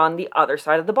shots are on the other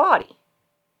side of the body.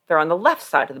 They're on the left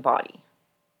side of the body.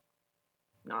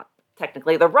 Not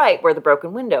technically the right, where the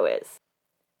broken window is.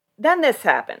 Then this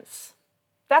happens.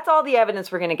 That's all the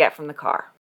evidence we're going to get from the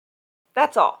car.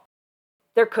 That's all.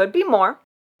 There could be more.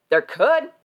 There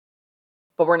could.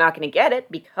 But we're not going to get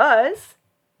it because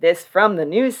this from the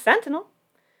News Sentinel.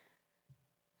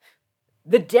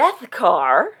 The death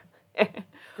car.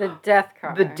 The death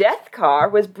car. The death car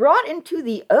was brought into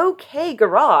the OK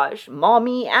Garage,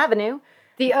 Maumee Avenue.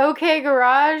 The OK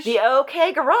Garage? The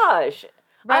OK Garage.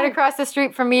 Right across the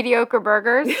street from Mediocre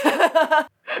Burgers.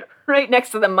 Right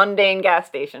next to the Mundane gas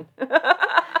station. Who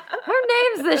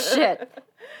names this shit?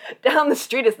 Down the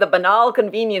street is the Banal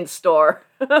Convenience Store,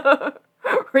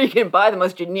 where you can buy the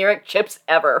most generic chips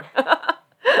ever.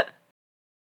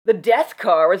 The death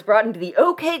car was brought into the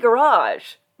OK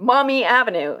Garage, Maumee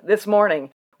Avenue, this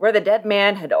morning, where the dead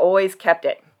man had always kept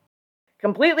it.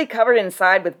 Completely covered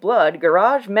inside with blood,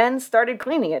 garage men started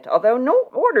cleaning it, although no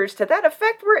orders to that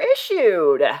effect were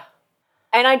issued.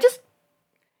 And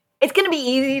it's going to be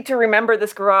easy to remember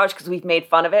this garage because we've made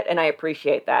fun of it, and I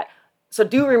appreciate that. So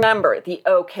do remember the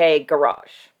OK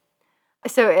Garage.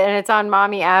 So, and it's on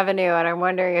Maumee Avenue, and I'm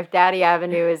wondering if Daddy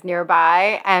Avenue is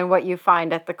nearby and what you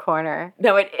find at the corner.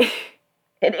 No, it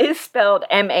is spelled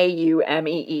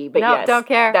Maumee, but no, yes. Don't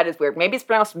care. That is weird. Maybe it's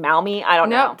pronounced Maumee. I don't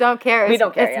know. No, don't care. We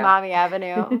don't care. It's Maumee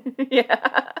Avenue.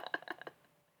 Yeah.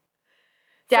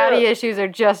 Daddy issues are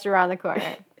just around the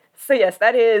corner. So yes,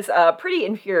 that is pretty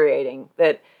infuriating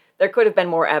that there could have been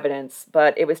more evidence,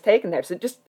 but it was taken there. So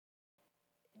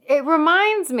It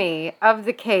reminds me of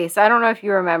the case, I don't know if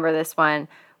you remember this one,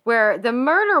 where the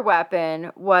murder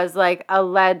weapon was like a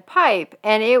lead pipe,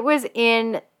 and it was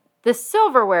in the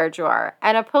silverware drawer,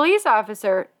 and a police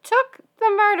officer took the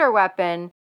murder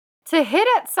weapon to hit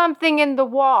at something in the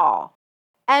wall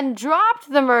and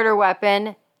dropped the murder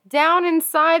weapon down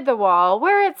inside the wall,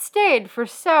 where it stayed for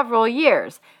several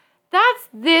years. That's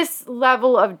this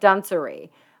level of duncery.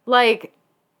 Like,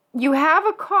 you have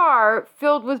a car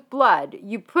filled with blood.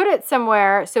 You put it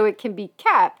somewhere so it can be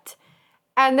kept.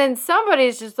 And then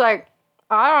somebody's just like,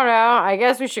 I don't know, I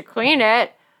guess we should clean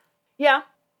it. Yeah.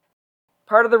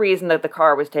 Part of the reason that the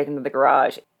car was taken to the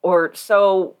garage, or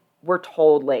so we're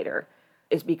told later,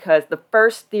 is because the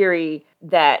first theory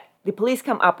that the police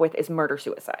come up with is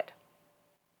murder-suicide.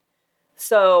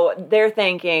 So they're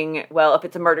thinking, well, if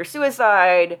it's a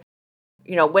murder-suicide,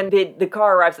 when the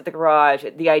car arrives at the garage,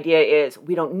 the idea is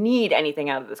we don't need anything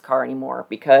out of this car anymore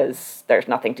because there's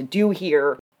nothing to do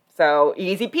here. So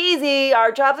easy peasy,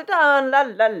 our jobs are done, la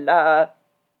la la.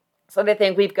 So they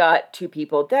think we've got 2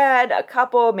 people dead, a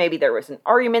couple, maybe there was an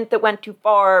argument that went too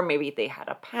far, maybe they had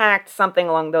a pact, something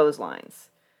along those lines.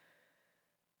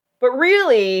 But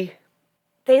really,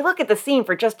 they look at the scene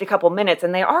for just a couple minutes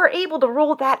and they are able to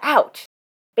rule that out,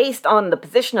 based on the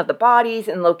position of the bodies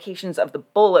and locations of the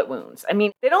bullet wounds. I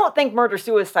mean, they don't think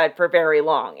murder-suicide for very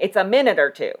long. It's a minute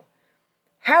or 2.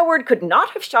 Howard could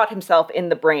not have shot himself in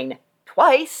the brain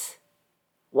twice.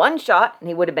 1 shot, and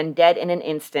he would have been dead in an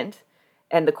instant.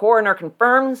 And the coroner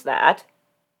confirms that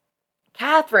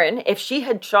Catherine, if she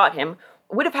had shot him,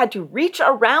 would have had to reach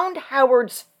around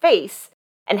Howard's face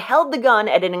and held the gun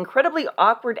at an incredibly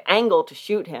awkward angle to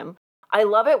shoot him. I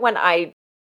love it when I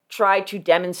try to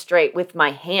demonstrate with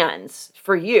my hands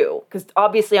for you, because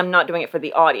obviously I'm not doing it for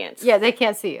the audience. Yeah, they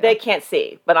can't see you. They can't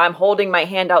see, but I'm holding my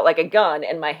hand out like a gun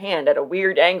and my hand at a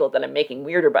weird angle that I'm making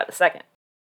weirder by the second.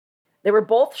 They were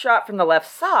both shot from the left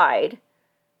side.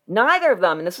 Neither of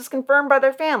them, and this was confirmed by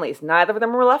their families, neither of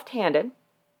them were left-handed.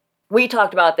 We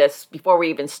talked about this before we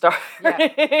even started.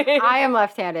 Yeah. I am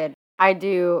left-handed. I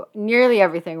do nearly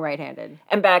everything right-handed.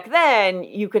 And back then,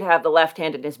 you could have the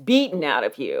left-handedness beaten out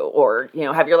of you, or,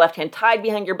 have your left hand tied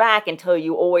behind your back until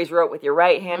you always wrote with your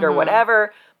right hand or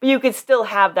whatever, but you could still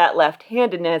have that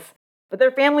left-handedness. But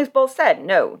their families both said,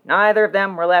 no, neither of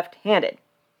them were left-handed.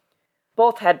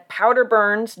 Both had powder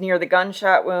burns near the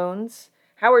gunshot wounds.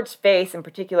 Howard's face, in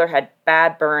particular, had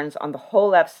bad burns on the whole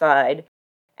left side.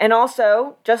 And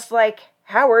also, just like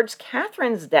Howard's,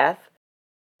 Catherine's death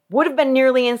would have been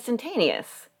nearly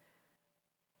instantaneous.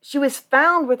 She was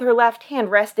found with her left hand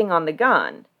resting on the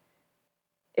gun.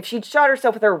 If she'd shot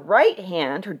herself with her right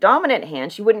hand, her dominant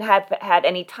hand, she wouldn't have had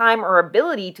any time or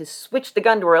ability to switch the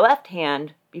gun to her left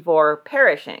hand before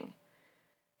perishing.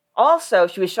 Also,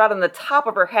 she was shot on the top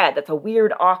of her head. That's a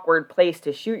weird, awkward place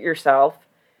to shoot yourself.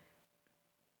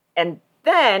 And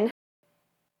then,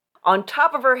 on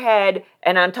top of her head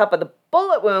and on top of the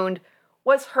bullet wound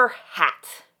was her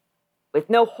hat, with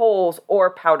no holes or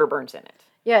powder burns in it.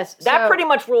 Yes. That pretty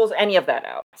much rules any of that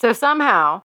out. So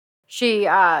somehow she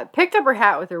picked up her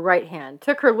hat with her right hand,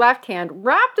 took her left hand,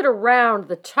 wrapped it around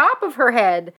the top of her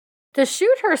head to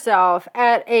shoot herself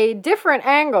at a different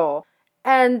angle,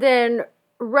 and then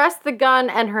rest the gun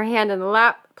and her hand in the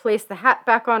lap, place the hat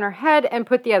back on her head, and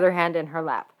put the other hand in her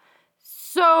lap.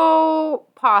 So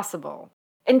possible.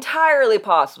 Entirely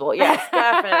possible, yes,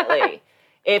 definitely.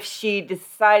 If she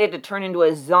decided to turn into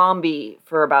a zombie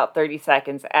for about 30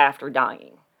 seconds after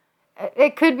dying.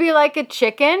 It could be like a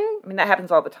chicken. I mean, that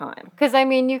happens all the time. Because, I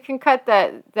mean, you can cut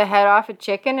the head off a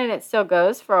chicken and it still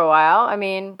goes for a while. I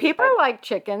mean, people are like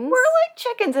chickens. We're like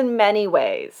chickens in many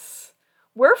ways.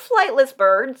 We're flightless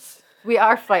birds. We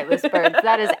are flightless birds.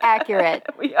 That is accurate.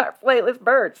 We are flightless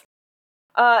birds.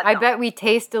 I bet we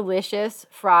taste delicious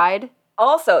fried.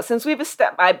 Also, since we've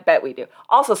I bet we do.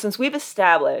 Also, since we've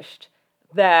established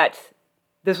that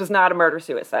this was not a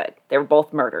murder-suicide, they were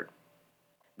both murdered.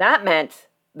 That meant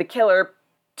the killer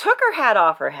took her hat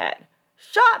off her head,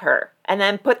 shot her, and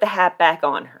then put the hat back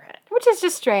on her head. Which is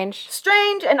just strange.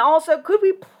 Strange, and also, could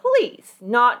we please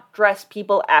not dress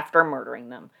people after murdering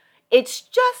them? It's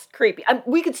just creepy.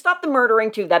 We could stop the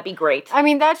murdering too, that'd be great. I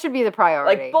mean, that should be the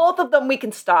priority. Like, both of them we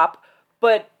can stop,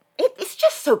 but it's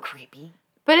just so creepy.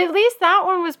 But at least that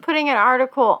one was putting an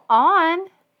article on.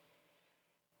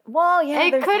 Well, yeah.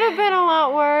 It could have been a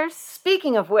lot worse.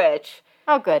 Speaking of which...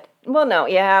 Oh, good. Well, no,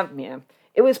 yeah.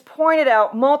 It was pointed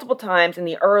out multiple times in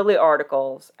the early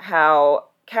articles how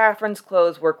Catherine's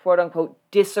clothes were quote-unquote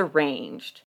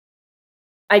disarranged.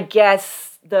 I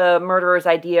guess the murderer's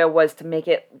idea was to make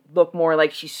it look more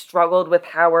like she struggled with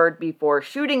Howard before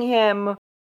shooting him,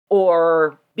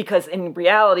 or because in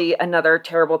reality, another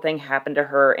terrible thing happened to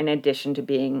her in addition to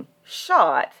being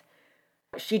shot.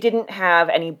 She didn't have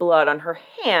any blood on her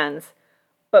hands,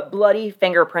 but bloody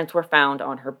fingerprints were found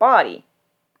on her body.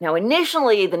 Now,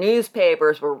 initially, the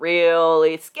newspapers were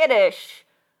really skittish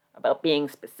about being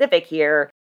specific here.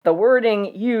 The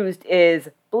wording used is,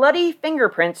 bloody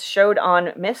fingerprints showed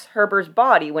on Miss Herber's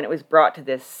body when it was brought to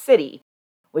this city,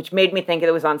 which made me think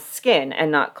it was on skin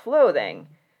and not clothing.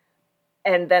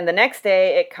 And then the next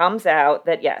day, it comes out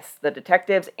that, yes, the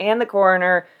detectives and the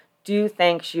coroner do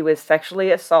think she was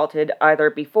sexually assaulted either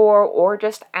before or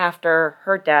just after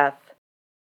her death.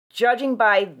 Judging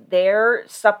by their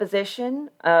supposition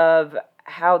of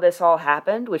how this all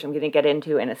happened, which I'm going to get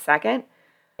into in a second,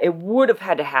 it would have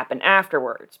had to happen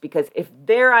afterwards, because if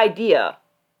their idea,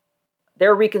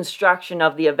 their reconstruction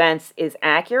of the events is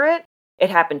accurate, it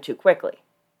happened too quickly.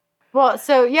 Well,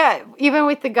 so yeah, even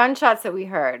with the gunshots that we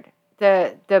heard,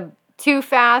 the too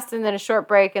fast and then a short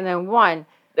break and then one.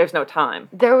 There's no time.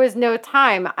 There was no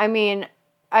time. I mean,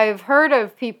 I've heard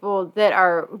of people that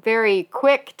are very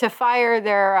quick to fire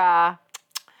their,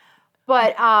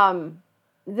 but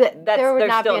there would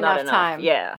not be enough time.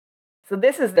 Yeah. So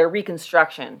this is their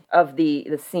reconstruction of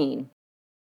the scene.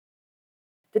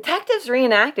 Detectives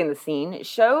reenacting the scene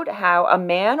showed how a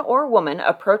man or woman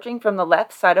approaching from the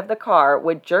left side of the car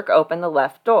would jerk open the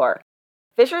left door.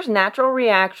 Fisher's natural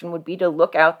reaction would be to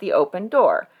look out the open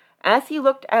door. As he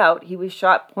looked out, he was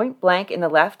shot point blank in the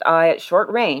left eye at short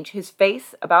range, his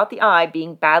face about the eye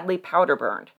being badly powder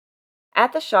burned.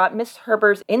 At the shot, Miss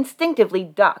Herbers instinctively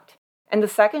ducked, and the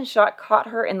second shot caught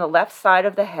her in the left side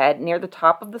of the head near the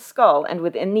top of the skull and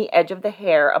within the edge of the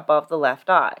hair above the left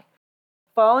eye.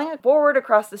 Falling forward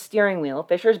across the steering wheel,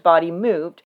 Fisher's body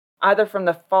moved, either from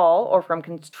the fall or from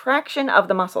contraction of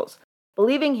the muscles.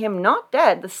 Believing him not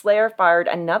dead, the slayer fired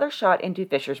another shot into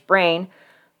Fisher's brain,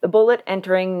 the bullet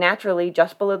entering naturally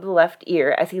just below the left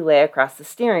ear as he lay across the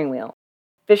steering wheel.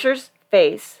 Fisher's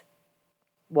face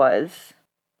was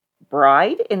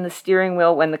bride in the steering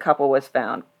wheel when the couple was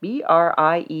found.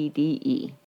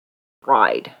 B-R-I-E-D-E.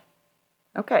 Bride.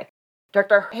 Okay.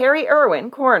 Dr. Harry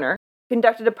Irwin, coroner,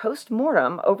 conducted a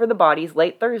post-mortem over the bodies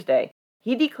late Thursday.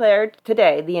 He declared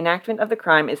today the enactment of the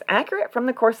crime is accurate from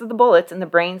the course of the bullets in the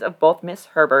brains of both Miss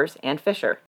Herbers and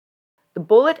Fisher. The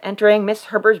bullet entering Miss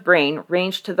Herber's brain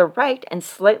ranged to the right and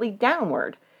slightly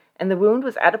downward, and the wound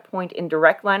was at a point in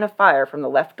direct line of fire from the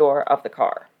left door of the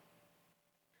car.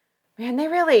 Man, they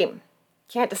really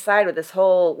can't decide with this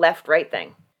whole left-right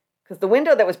thing. Because the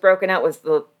window that was broken out was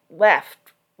the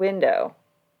left window,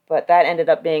 but that ended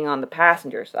up being on the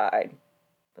passenger side.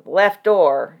 But the left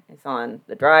door is on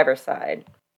the driver's side.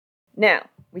 Now,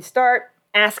 we start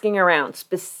asking around,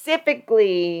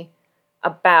 specifically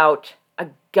about a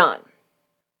gun.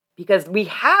 Because we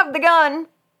have the gun,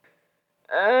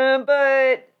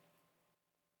 but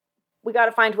we got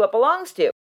to find who it belongs to.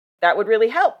 That would really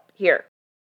help here.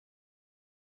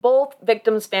 Both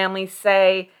victims' families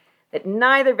say that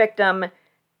neither victim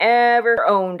ever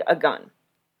owned a gun.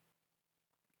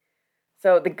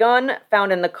 So the gun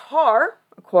found in the car,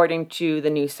 according to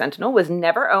the News Sentinel, was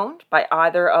never owned by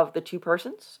either of the two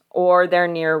persons or their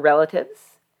near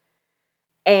relatives.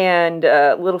 And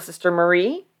little sister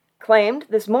Marie claimed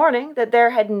this morning that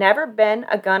there had never been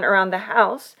a gun around the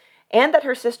house and that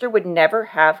her sister would never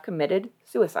have committed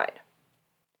suicide.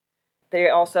 They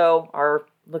also are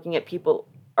looking at people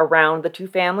around the two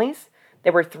families.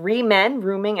 There were 3 men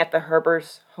rooming at the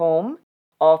Herbers' home.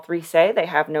 All 3 say they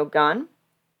have no gun.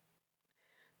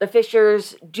 The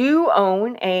Fishers do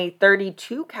own a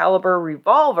 .32 caliber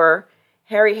revolver.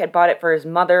 Harry had bought it for his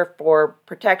mother for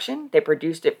protection. They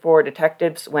produced it for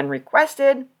detectives when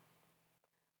requested.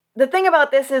 The thing about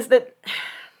this is that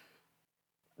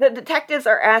the detectives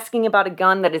are asking about a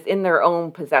gun that is in their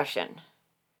own possession.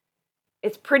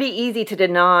 It's pretty easy to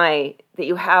deny that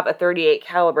you have a .38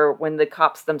 caliber when the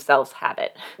cops themselves have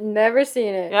it. Never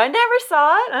seen it. I never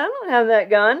saw it. I don't have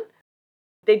that gun.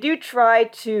 They do try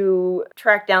to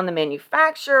track down the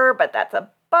manufacturer, but that's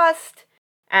a bust,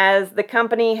 as the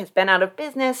company has been out of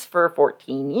business for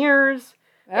 14 years.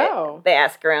 Oh. They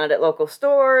ask around at local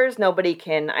stores. Nobody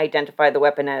can identify the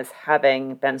weapon as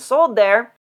having been sold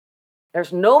there.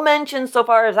 There's no mention, so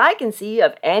far as I can see,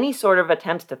 of any sort of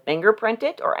attempts to fingerprint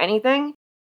it or anything.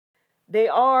 They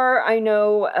are, I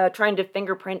know, trying to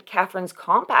fingerprint Catherine's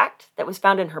compact that was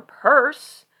found in her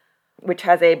purse, which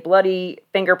has a bloody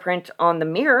fingerprint on the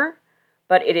mirror,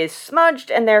 but it is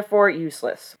smudged and therefore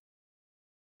useless.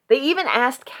 They even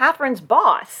asked Catherine's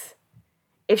boss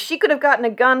if she could have gotten a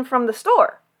gun from the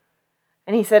store.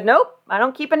 And he said, nope, I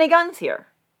don't keep any guns here.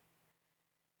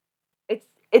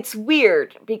 It's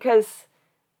weird because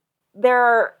there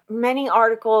are many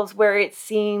articles where it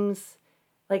seems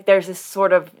like there's this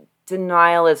sort of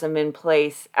denialism in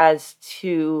place as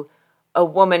to a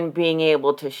woman being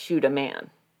able to shoot a man.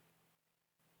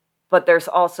 But there's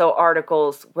also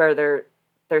articles where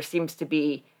there seems to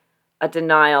be a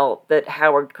denial that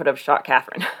Howard could have shot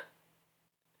Catherine,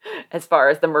 as far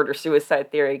as the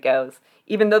murder-suicide theory goes.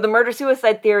 Even though the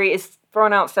murder-suicide theory is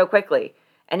thrown out so quickly.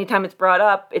 Anytime it's brought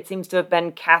up, it seems to have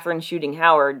been Catherine shooting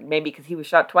Howard, maybe because he was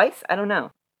shot twice? I don't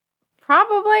know.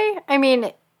 Probably. I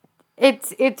mean,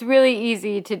 it's really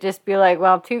easy to just be like,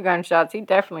 well, 2 gunshots, he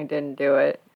definitely didn't do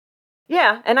it.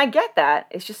 Yeah, and I get that.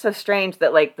 It's just so strange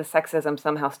that, like, the sexism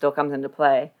somehow still comes into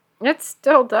play. It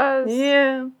still does.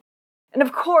 Yeah. And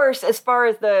of course, as far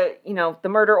as the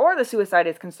murder or the suicide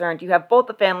is concerned, you have both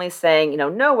the families saying,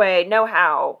 no way, no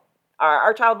how.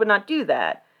 Our child would not do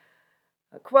that.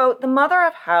 Quote, the mother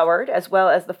of Howard, as well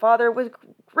as the father, was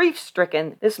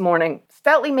grief-stricken this morning,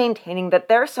 stoutly maintaining that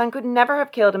their son could never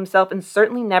have killed himself and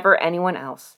certainly never anyone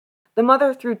else. The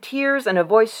mother, through tears and a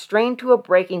voice strained to a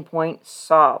breaking point,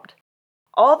 sobbed.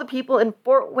 All the people in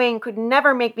Fort Wayne could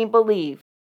never make me believe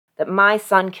that my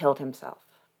son killed himself.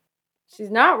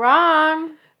 She's not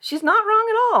wrong. She's not wrong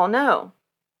at all, no.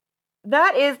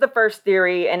 That is the first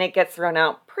theory, and it gets thrown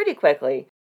out pretty quickly.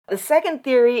 The second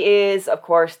theory is, of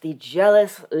course, the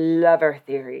jealous lover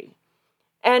theory.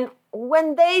 And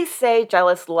when they say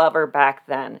jealous lover back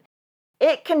then,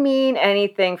 it can mean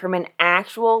anything from an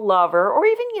actual lover or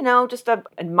even, just an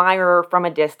admirer from a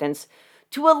distance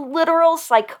to a literal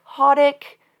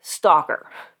psychotic stalker.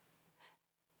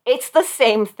 It's the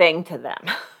same thing to them.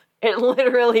 It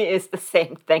literally is the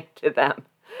same thing to them.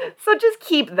 So just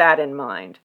keep that in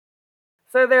mind.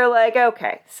 So they're like,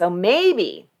 okay, so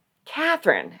maybe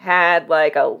Catherine had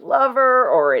like a lover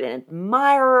or an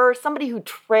admirer, somebody who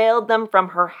trailed them from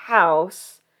her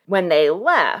house when they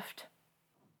left.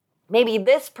 Maybe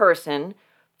this person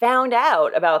found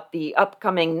out about the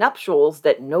upcoming nuptials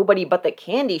that nobody but the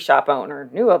candy shop owner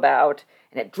knew about,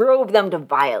 and it drove them to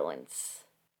violence.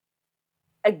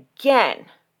 Again,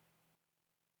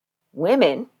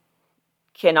 women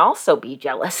can also be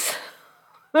jealous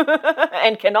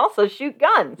and can also shoot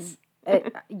guns.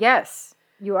 Yes,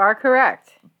 you are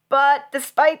correct. But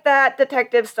despite that,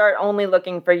 detectives start only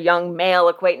looking for young male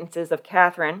acquaintances of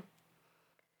Catherine.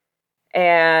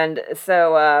 And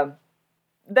so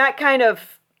that kind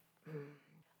of,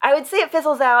 I would say it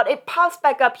fizzles out. It pops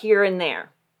back up here and there.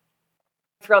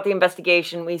 Throughout the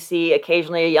investigation, we see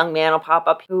occasionally a young man will pop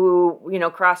up who,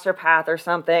 crossed her path or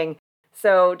something.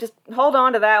 So just hold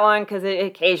on to that one because it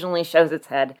occasionally shows its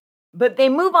head. But they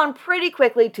move on pretty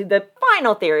quickly to the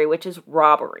final theory, which is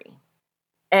robbery.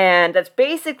 And that's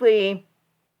basically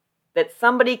that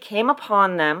somebody came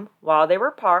upon them while they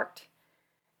were parked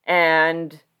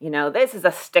and, this is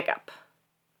a stick-up.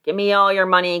 Give me all your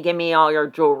money, give me all your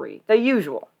jewelry. The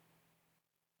usual.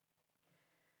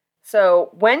 So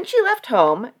when she left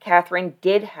home, Catherine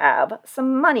did have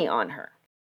some money on her.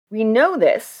 We know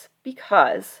this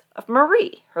because of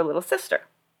Marie, her little sister.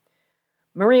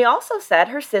 Marie also said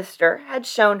her sister had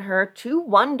shown her 2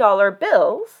 $1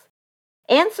 bills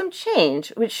and some change,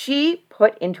 which she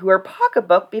put into her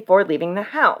pocketbook before leaving the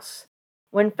house.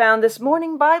 When found this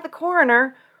morning by the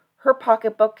coroner, her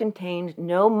pocketbook contained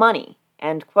no money.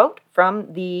 End quote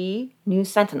from the News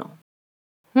Sentinel.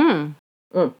 I'm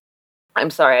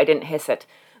sorry, I didn't hiss it.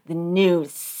 The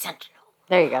News Sentinel.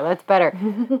 There you go. That's better.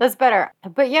 That's better.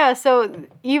 But yeah, so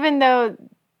even though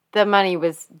the money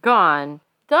was gone,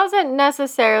 doesn't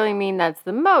necessarily mean that's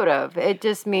the motive. It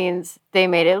just means they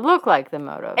made it look like the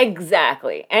motive.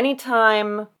 Exactly.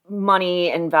 Anytime money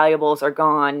and valuables are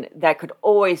gone, that could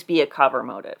always be a cover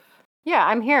motive. Yeah,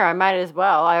 I'm here. I might as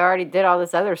well. I already did all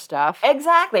this other stuff.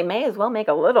 Exactly. May as well make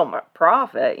a little more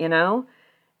profit, you know?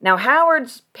 Now,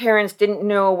 Howard's parents didn't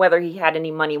know whether he had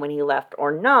any money when he left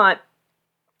or not.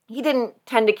 He didn't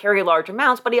tend to carry large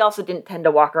amounts, but he also didn't tend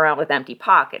to walk around with empty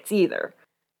pockets either.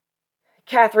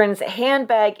 Catherine's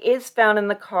handbag is found in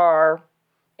the car.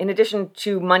 In addition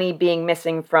to money being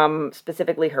missing from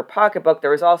specifically her pocketbook,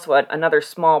 there was also another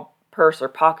small purse or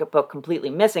pocketbook completely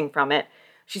missing from it.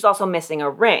 She's also missing a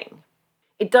ring.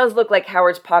 It does look like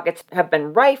Howard's pockets have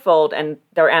been rifled and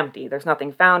they're empty. There's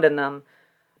nothing found in them.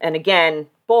 And again,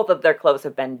 both of their clothes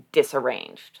have been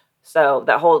disarranged. So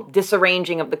that whole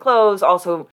disarranging of the clothes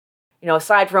also,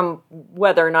 aside from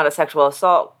whether or not a sexual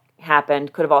assault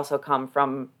happened, could have also come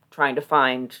from trying to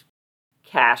find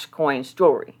cash, coins,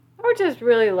 jewelry. Or just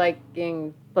really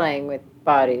liking playing with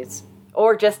bodies.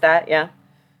 Or just that, yeah.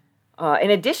 In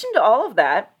addition to all of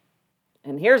that,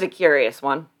 and here's a curious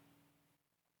one,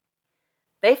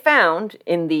 they found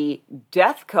in the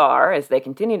death car, as they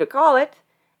continue to call it,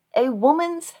 a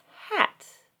woman's hat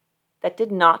that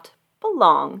did not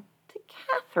belong to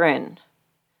Catherine.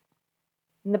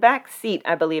 In the back seat,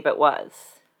 I believe it was.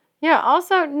 Yeah,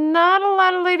 also, not a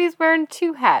lot of ladies wearing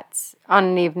 2 hats on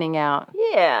an evening out.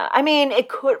 Yeah, I mean, it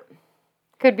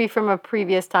could be from a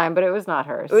previous time, but it was not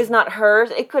hers. It was not hers.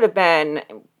 It could have been,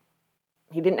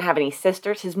 he didn't have any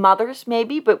sisters, his mother's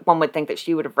maybe, but one would think that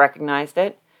she would have recognized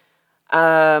it.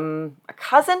 A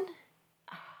cousin?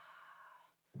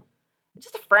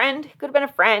 Just a friend. Could have been a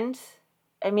friend.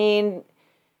 I mean,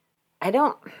 we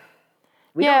don't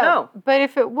know. But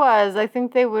if it was, I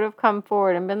think they would have come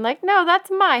forward and been like, no,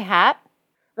 that's my hat.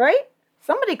 Right?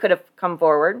 Somebody could have come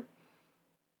forward.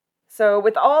 So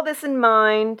with all this in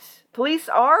mind, police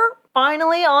are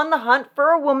finally on the hunt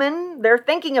for a woman. They're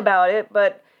thinking about it,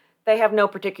 but they have no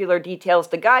particular details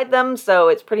to guide them, so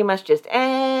it's pretty much just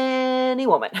any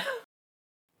woman.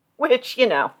 Which,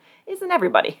 isn't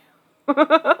everybody.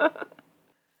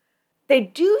 They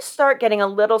do start getting a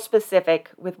little specific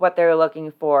with what they're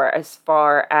looking for as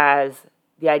far as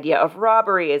the idea of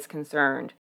robbery is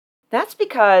concerned. That's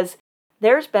because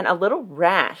there's been a little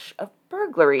rash of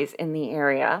burglaries in the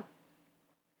area.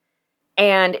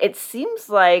 And it seems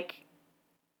like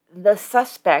the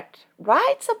suspect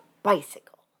rides a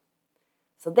bicycle.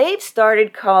 So they've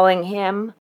started calling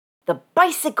him the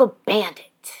Bicycle Bandit.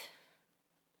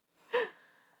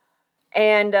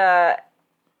 And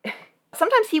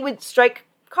sometimes he would strike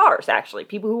cars, actually,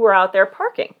 people who were out there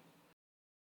parking.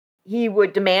 He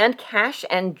would demand cash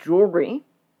and jewelry,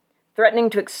 threatening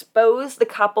to expose the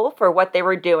couple for what they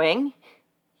were doing.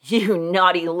 You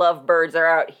naughty lovebirds are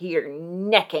out here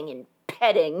necking and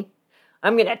petting.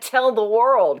 I'm going to tell the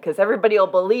world because everybody will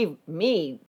believe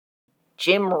me,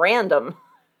 Jim Random,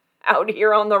 out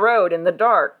here on the road in the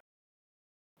dark.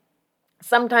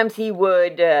 Sometimes he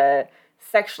would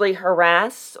sexually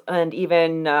harass and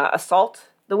even assault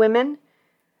the women.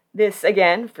 This,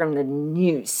 again, from the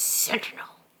News Sentinel.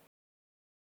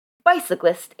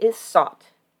 Bicyclist is sought.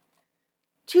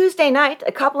 Tuesday night,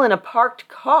 a couple in a parked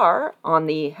car on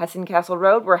the Hessen Castle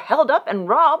Road were held up and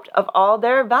robbed of all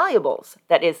their valuables.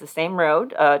 That is the same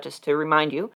road, just to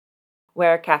remind you,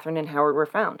 where Catherine and Howard were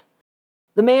found.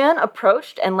 The man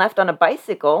approached and left on a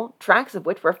bicycle, tracks of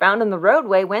which were found in the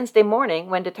roadway Wednesday morning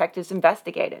when detectives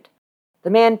investigated. The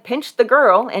man pinched the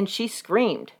girl and she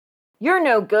screamed. "You're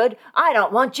no good. I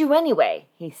don't want you anyway,"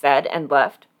 he said and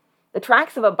left. The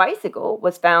tracks of a bicycle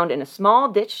was found in a small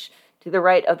ditch to the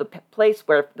right of the place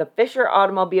where the Fisher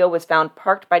automobile was found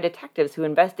parked by detectives who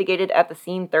investigated at the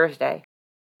scene Thursday.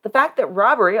 The fact that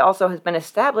robbery also has been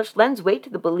established lends weight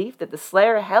to the belief that the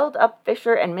slayer held up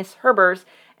Fisher and Miss Herbers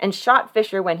and shot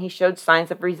Fisher when he showed signs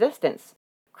of resistance,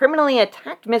 criminally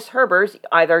attacked Miss Herbers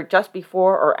either just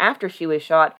before or after she was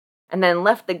shot, and then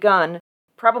left the gun,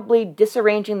 probably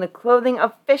disarranging the clothing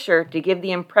of Fisher to give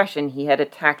the impression he had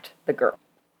attacked the girl.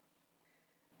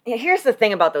 Here's the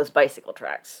thing about those bicycle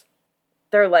tracks.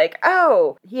 They're like,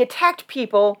 oh, he attacked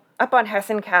people up on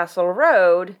Hessen Castle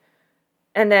Road,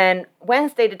 And then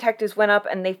Wednesday, detectives went up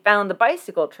and they found the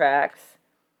bicycle tracks.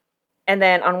 And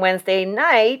then on Wednesday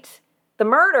night, the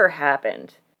murder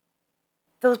happened.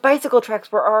 Those bicycle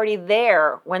tracks were already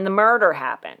there when the murder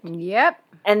happened. Yep.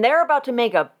 And they're about to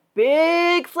make a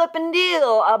big flippin'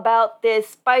 deal about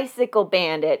this bicycle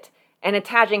bandit and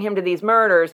attaching him to these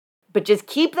murders. But just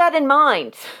keep that in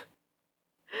mind.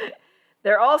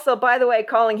 They're also, by the way,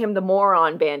 calling him the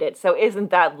moron bandit. So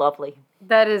isn't that lovely?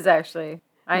 That is actually.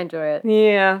 I enjoy it.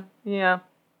 Yeah.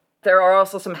 There are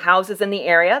also some houses in the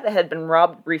area that had been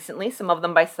robbed recently, some of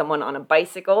them by someone on a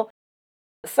bicycle.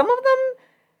 Some of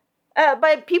them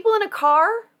by people in a car,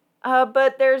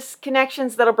 but there's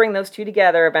connections that'll bring those two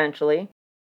together eventually.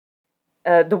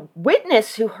 The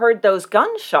witness who heard those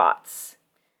gunshots,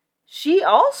 she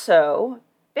also,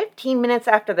 15 minutes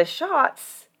after the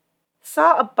shots,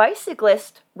 saw a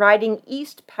bicyclist riding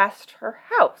east past her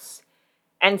house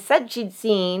and said she'd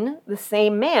seen the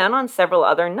same man on several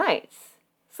other nights.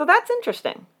 So that's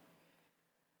interesting.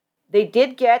 They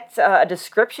did get a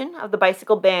description of the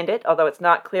bicycle bandit, although it's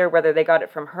not clear whether they got it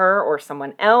from her or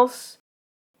someone else.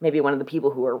 Maybe one of the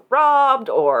people who were robbed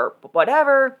or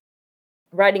whatever.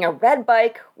 Riding a red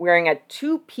bike, wearing a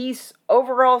two-piece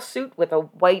overall suit with a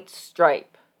white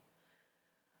stripe.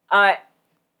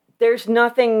 There's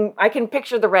nothing... I can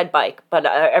picture the red bike, but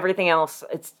everything else,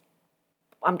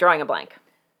 I'm drawing a blank.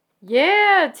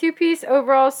 Yeah, two-piece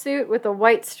overall suit with a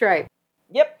white stripe.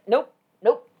 Yep, nope,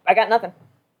 I got nothing.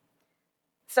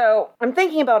 So, I'm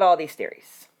thinking about all these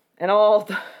theories, and all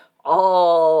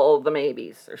the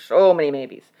maybes. There's so many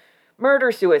maybes.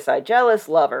 Murder, suicide, jealous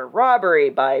lover,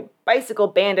 robbery by bicycle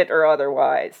bandit or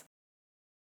otherwise.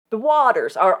 The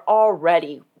waters are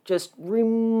already just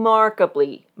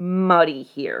remarkably muddy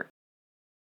here.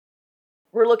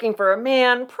 We're looking for a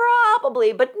man,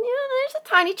 probably, but there's a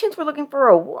tiny chance we're looking for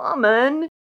a woman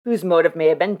whose motive may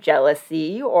have been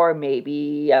jealousy or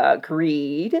maybe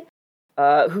greed,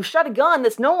 who shot a gun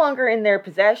that's no longer in their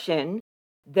possession,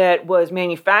 that was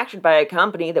manufactured by a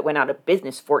company that went out of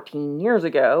business 14 years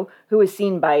ago, who was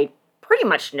seen by pretty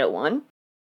much no one,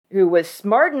 who was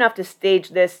smart enough to stage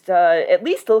this at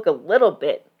least to look a little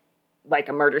bit like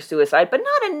a murder-suicide, but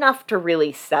not enough to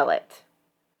really sell it.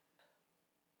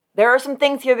 There are some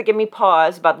things here that give me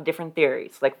pause about the different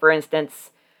theories, like, for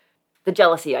instance, the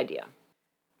jealousy idea.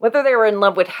 Whether they were in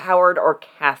love with Howard or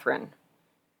Catherine.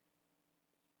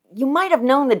 You might have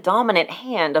known the dominant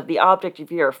hand of the object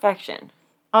of your affection.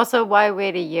 Also, why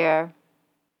wait a year?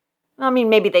 I mean,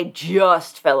 maybe they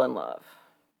just fell in love.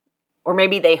 Or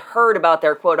maybe they heard about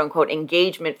their quote-unquote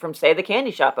engagement from, say, the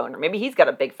candy shop owner. Maybe he's got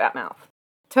a big fat mouth.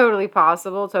 Totally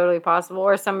possible.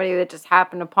 Or somebody that just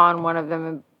happened upon one of them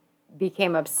and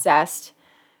became obsessed.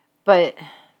 But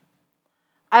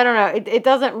I don't know. It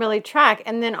doesn't really track.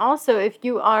 And then also, if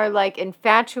you are like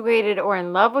infatuated or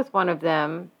in love with one of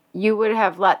them, you would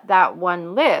have let that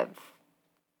one live.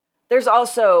 There's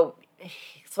also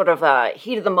sort of a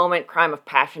heat of the moment, crime of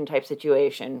passion type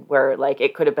situation where like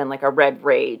it could have been like a red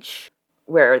rage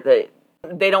where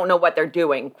they don't know what they're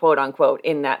doing, quote unquote,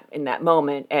 in that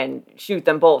moment and shoot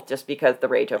them both just because the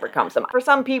rage overcomes them. For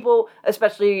some people,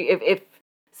 especially if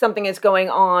something is going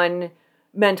on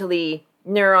mentally,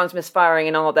 neurons misfiring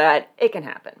and all that, it can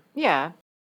happen. Yeah.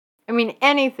 I mean,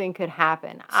 anything could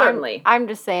happen. Certainly. I'm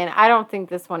just saying, I don't think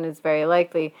this one is very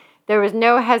likely. There was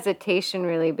no hesitation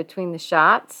really between the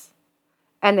shots,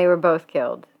 and they were both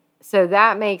killed. So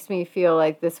that makes me feel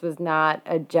like this was not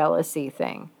a jealousy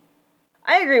thing.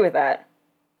 I agree with that.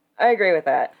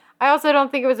 I also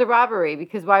don't think it was a robbery,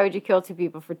 because why would you kill two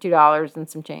people for $2 and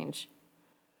some change?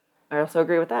 I also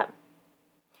agree with that.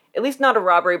 At least not a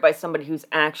robbery by somebody who's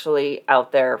actually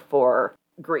out there for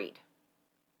greed.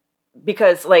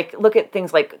 Because, like, look at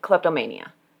things like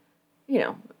kleptomania. You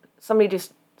know, somebody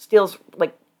just steals,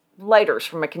 like, lighters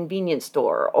from a convenience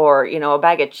store or, you know, a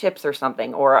bag of chips or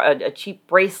something or a cheap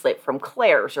bracelet from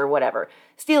Claire's or whatever.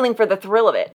 Stealing for the thrill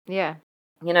of it. Yeah.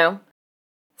 You know?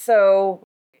 So,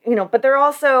 you know, but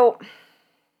there's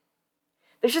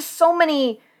just so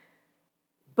many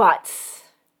buts.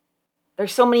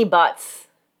 There's so many buts.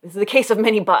 This is the case of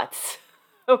many buts.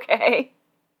 Okay?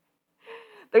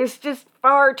 There's just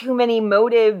far too many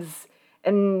motives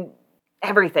and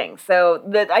everything. So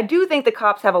I do think the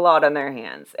cops have a lot on their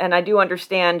hands. And I do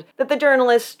understand that the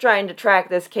journalists trying to track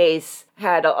this case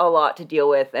had a lot to deal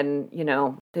with. And, you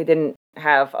know, they didn't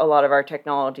have a lot of our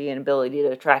technology and ability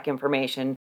to track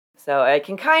information. So I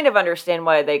can kind of understand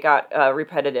why they got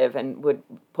repetitive and would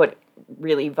put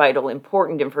really vital,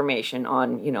 important information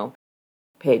on, you know,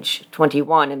 page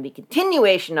 21 and the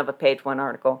continuation of a page 1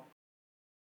 article.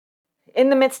 In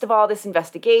the midst of all this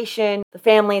investigation, the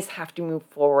families have to move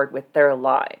forward with their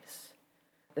lives.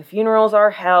 The funerals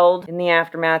are held in the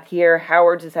aftermath here.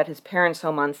 Howard's is at his parents'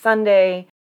 home on Sunday.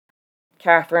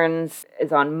 Catherine's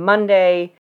is on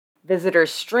Monday.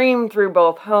 Visitors stream through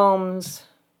both homes,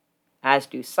 as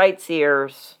do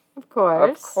sightseers. Of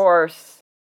course. Of course.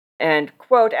 And,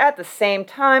 quote, at the same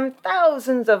time,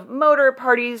 thousands of motor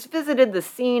parties visited the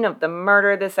scene of the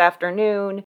murder this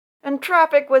afternoon, and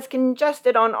traffic was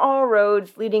congested on all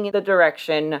roads leading in the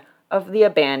direction of the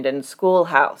abandoned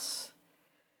schoolhouse.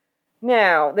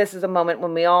 Now, this is a moment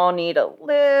when we all need a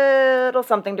little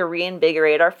something to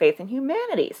reinvigorate our faith in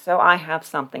humanity, so I have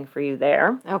something for you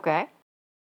there. Okay.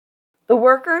 The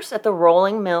workers at the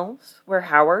rolling mills where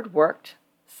Howard worked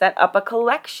set up a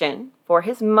collection for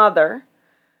his mother,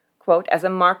 quote, as a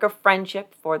mark of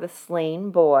friendship for the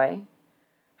slain boy.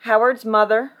 Howard's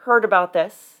mother heard about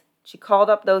this. She called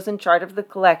up those in charge of the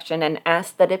collection and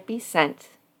asked that it be sent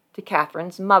to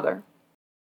Catherine's mother.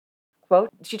 Quote,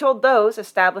 she told those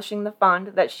establishing the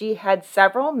fund that she had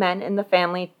several men in the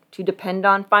family to depend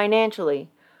on financially,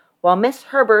 while Miss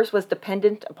Herbers was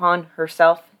dependent upon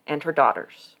herself and her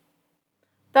daughters.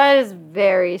 That is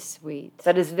very sweet.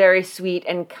 That is very sweet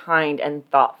and kind and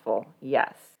thoughtful,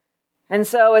 yes. And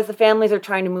so as the families are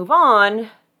trying to move on,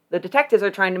 the detectives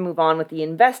are trying to move on with the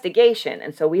investigation.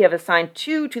 And so we have assigned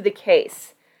two to the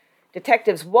case.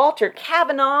 Detectives Walter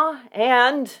Kavanaugh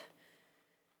and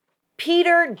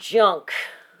Peter Junk.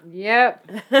 Yep.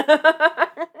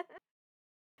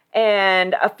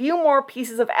 And a few more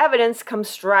pieces of evidence come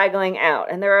straggling out,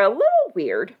 and they're a little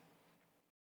weird.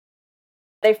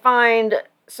 They find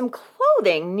some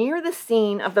clothing near the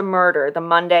scene of the murder the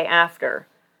Monday after.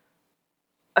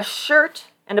 A shirt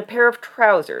and a pair of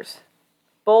trousers,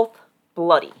 both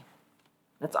bloody.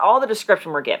 That's all the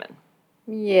description we're given.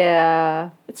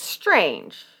 Yeah. It's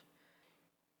strange.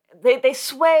 They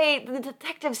sway, the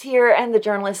detectives here and the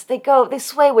journalists, they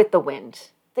sway with the wind.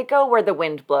 They go where the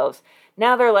wind blows.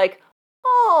 Now they're like,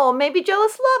 oh, maybe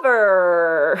jealous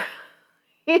lover.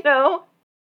 You know?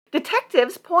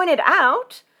 Detectives pointed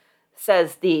out,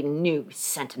 says the New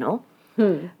Sentinel,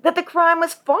 that the crime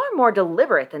was far more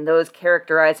deliberate than those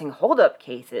characterizing hold-up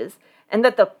cases, and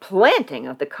that the planting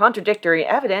of the contradictory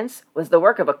evidence was the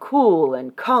work of a cool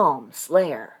and calm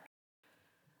slayer.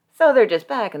 So they're just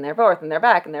back and they're forth and they're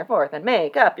back and they're forth, and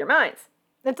make up your minds.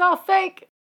 It's all fake.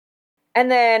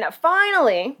 And then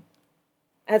finally,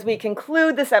 as we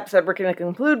conclude this episode, we're going to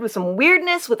conclude with some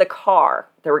weirdness with a car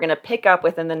that we're going to pick up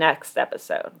within the next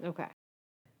episode. Okay.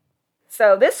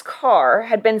 So this car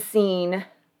had been seen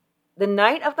the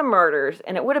night of the murders,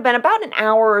 and it would have been about an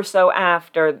hour or so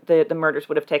after the murders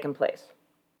would have taken place.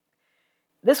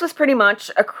 This was pretty much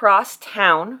across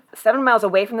town, 7 miles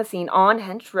away from the scene on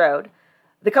Hench Road.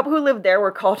 The couple who lived there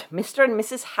were called Mr. and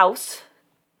Mrs. House.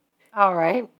 All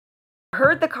right.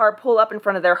 Heard the car pull up in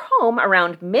front of their home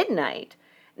around midnight,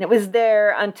 and it was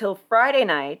there until Friday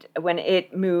night when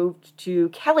it moved to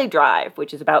Kelly Drive,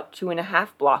 which is about 2.5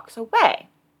 blocks away.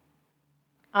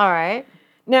 All right.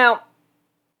 Now,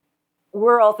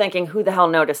 we're all thinking, who the hell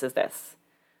notices this?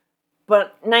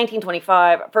 But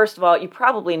 1925, first of all, you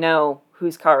probably know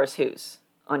whose car is whose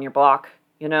on your block,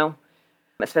 you know?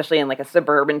 Especially in like a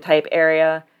suburban type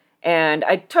area. And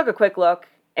I took a quick look,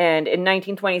 and in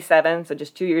 1927, so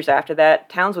just 2 years after that,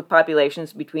 towns with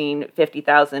populations between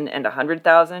 50,000 and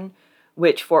 100,000,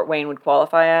 which Fort Wayne would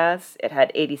qualify as, it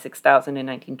had 86,000 in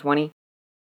 1920,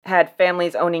 had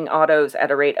families owning autos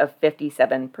at a rate of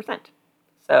 57%.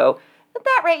 So at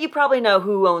that rate, you probably know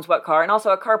who owns what car. And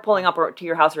also a car pulling up to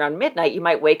your house around midnight, you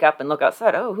might wake up and look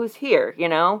outside. Oh, who's here, you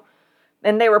know?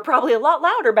 And they were probably a lot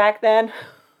louder back then.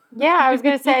 Yeah, I was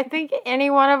going to say, I think any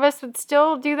one of us would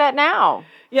still do that now.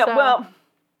 Yeah, So- well,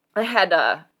 I had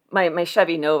my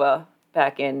Chevy Nova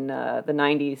back in the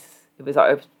 90s. It was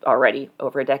already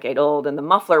over a decade old, and the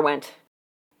muffler went,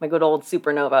 my good old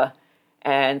Supernova.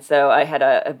 And so I had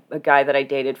a guy that I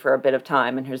dated for a bit of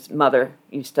time, and his mother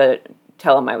used to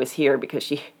tell him I was here because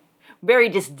she, very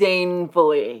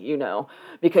disdainfully, you know,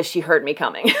 because she heard me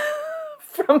coming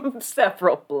from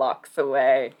several blocks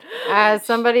away. As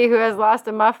somebody who has lost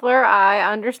a muffler,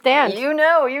 I understand. You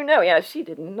know. Yeah, she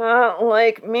did not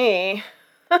like me.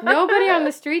 Nobody on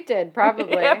the street did,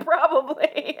 probably. Yeah,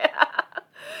 probably. Yeah.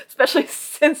 Especially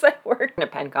since I worked in a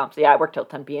PennComp. So yeah, I worked till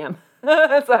 10 p.m.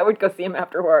 So I would go see him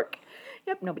after work.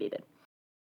 Yep, nobody did.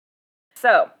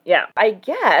 So, yeah, I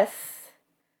guess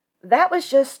that was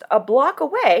just a block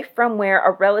away from where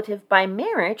a relative by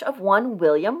marriage of one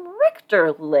William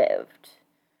Richter lived,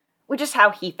 which is how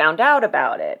he found out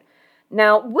about it.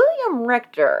 Now, William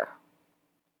Richter,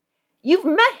 you've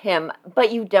met him,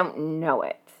 but you don't know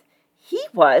it. He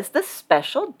was the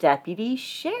special deputy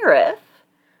sheriff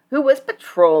who was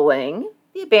patrolling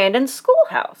the abandoned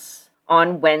schoolhouse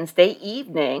on Wednesday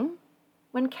evening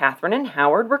when Catherine and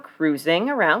Howard were cruising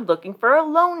around looking for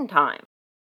alone time.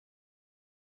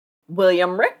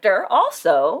 William Richter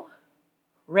also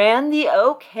ran the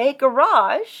OK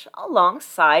Garage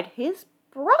alongside his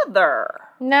brother.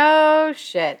 No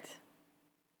shit.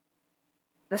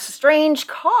 The strange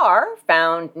car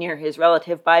found near his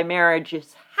relative by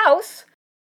marriage's house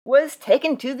was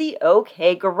taken to the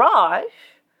OK Garage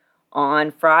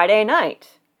on Friday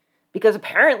night, because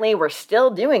apparently we're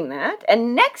still doing that.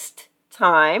 And next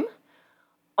time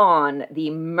on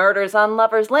the Murders on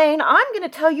Lover's Lane, I'm going to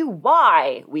tell you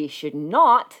why we should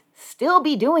not still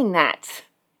be doing that.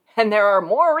 And there are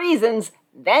more reasons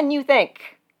than you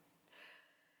think.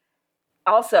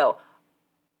 Also,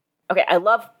 okay, I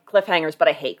love cliffhangers, but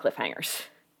I hate cliffhangers.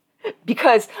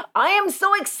 Because I am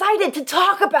so excited to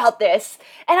talk about this,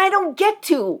 and I don't get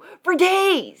to for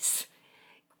days.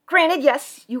 Granted,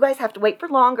 yes, you guys have to wait for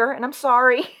longer, and I'm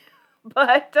sorry.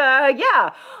 But,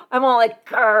 yeah, I'm all like,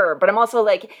 grr, but I'm also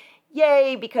like,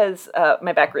 yay, because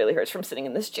my back really hurts from sitting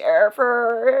in this chair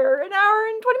for an hour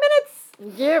and 20 minutes.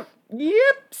 Yep.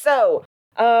 So,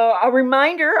 a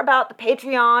reminder about the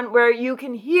Patreon where you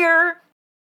can hear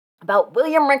about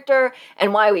William Richter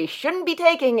and why we shouldn't be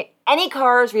taking any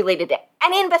cars related to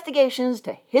any investigations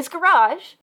to his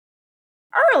garage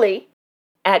early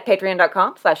at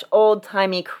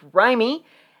patreon.com/oldtimeycrimey.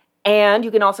 And you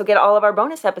can also get all of our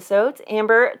bonus episodes.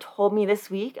 Amber told me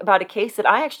this week about a case that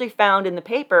I actually found in the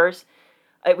papers.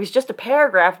 It was just a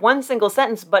paragraph, one single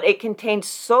sentence, but it contained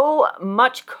so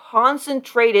much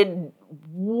concentrated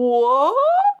what?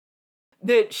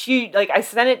 That she, like, I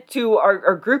sent it to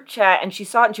our group chat and she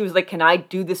saw it and she was like, can I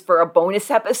do this for a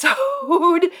bonus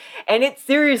episode? And it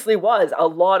seriously was a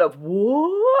lot of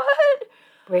what?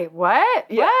 Wait, what?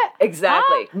 Yeah, What?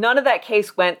 exactly. Huh? None of that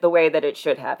case went the way that it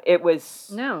should have. It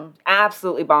was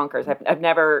absolutely bonkers. I've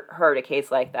never heard a case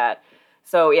like that.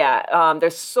 So yeah,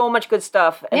 there's so much good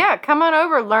stuff. And, yeah, come on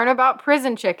over, learn about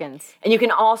prison chickens. And you can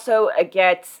also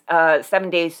get 7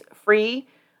 days free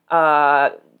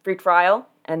trial.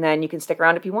 And then you can stick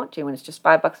around if you want to, and it's just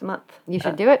 $5 a month. You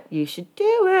should do it. You should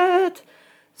do it.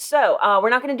 So,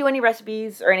 we're not going to do any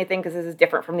recipes or anything because this is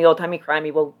different from the Old Timey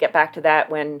Crimey. We'll get back to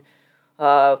that when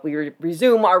we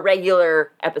resume our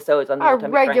regular episodes on the Old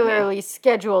Timey Crimey. Our regularly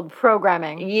scheduled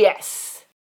programming. Yes.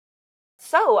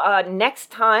 So, next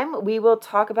time we will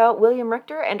talk about William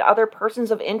Richter and other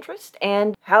persons of interest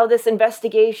and how this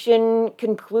investigation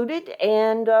concluded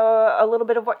and a little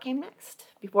bit of what came next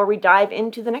before we dive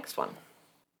into the next one.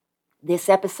 This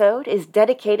episode is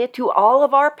dedicated to all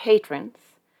of our patrons,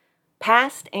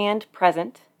 past and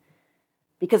present,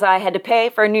 because I had to pay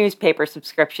for a newspaper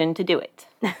subscription to do it.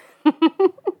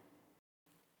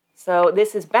 So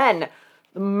this has been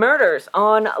the Murders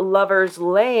on Lover's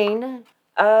Lane.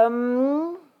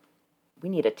 We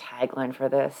need a tagline for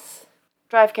this.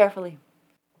 Drive carefully.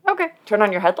 Okay. Turn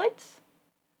on your headlights.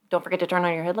 Don't forget to turn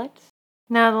on your headlights.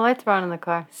 No, the lights are on in the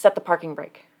car. Set the parking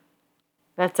brake.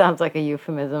 That sounds like a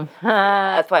euphemism.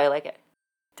 That's why I like it.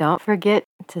 Don't forget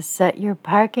to set your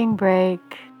parking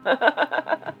brake.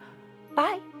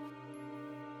 Bye.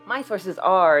 My sources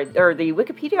are the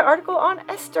Wikipedia article on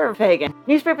Esther Fagan,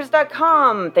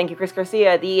 newspapers.com, thank you Chris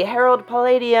Garcia, the Herald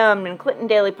Palladium, and Clinton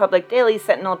Daily Public, Daily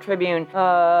Sentinel Tribune,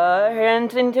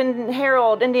 Huntington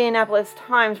Herald, Indianapolis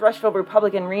Times, Rushville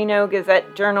Republican, Reno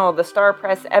Gazette Journal, the Star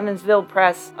Press, Evansville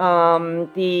Press,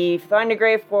 the Find a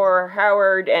Grave for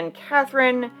Howard and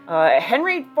Catherine,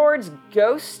 Henry Ford's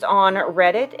Ghost on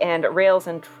Reddit, and Rails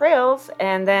and Trails,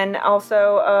 and then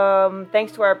also,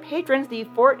 thanks to our patrons, the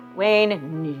Fort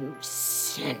Wayne News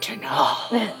Sentinel.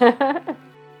 You're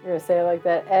gonna say it like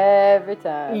that every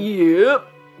time. Yep.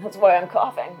 That's why I'm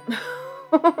coughing.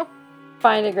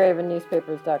 Find a grave at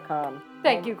newspapers.com.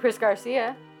 Thank you, Chris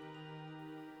Garcia.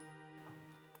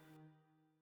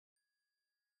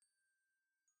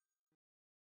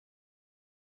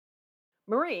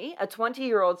 Marie, a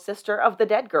 20-year-old sister of the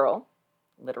dead girl.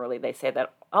 Literally, they say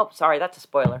that. Oh, sorry, that's a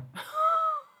spoiler.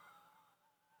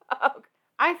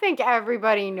 I think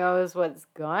everybody knows what's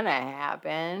gonna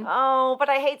happen. Oh, but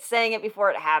I hate saying it before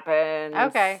it happens.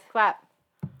 Okay, clap.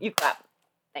 You clap.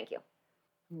 Thank you.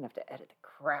 I'm gonna have to edit the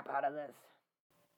crap out of this.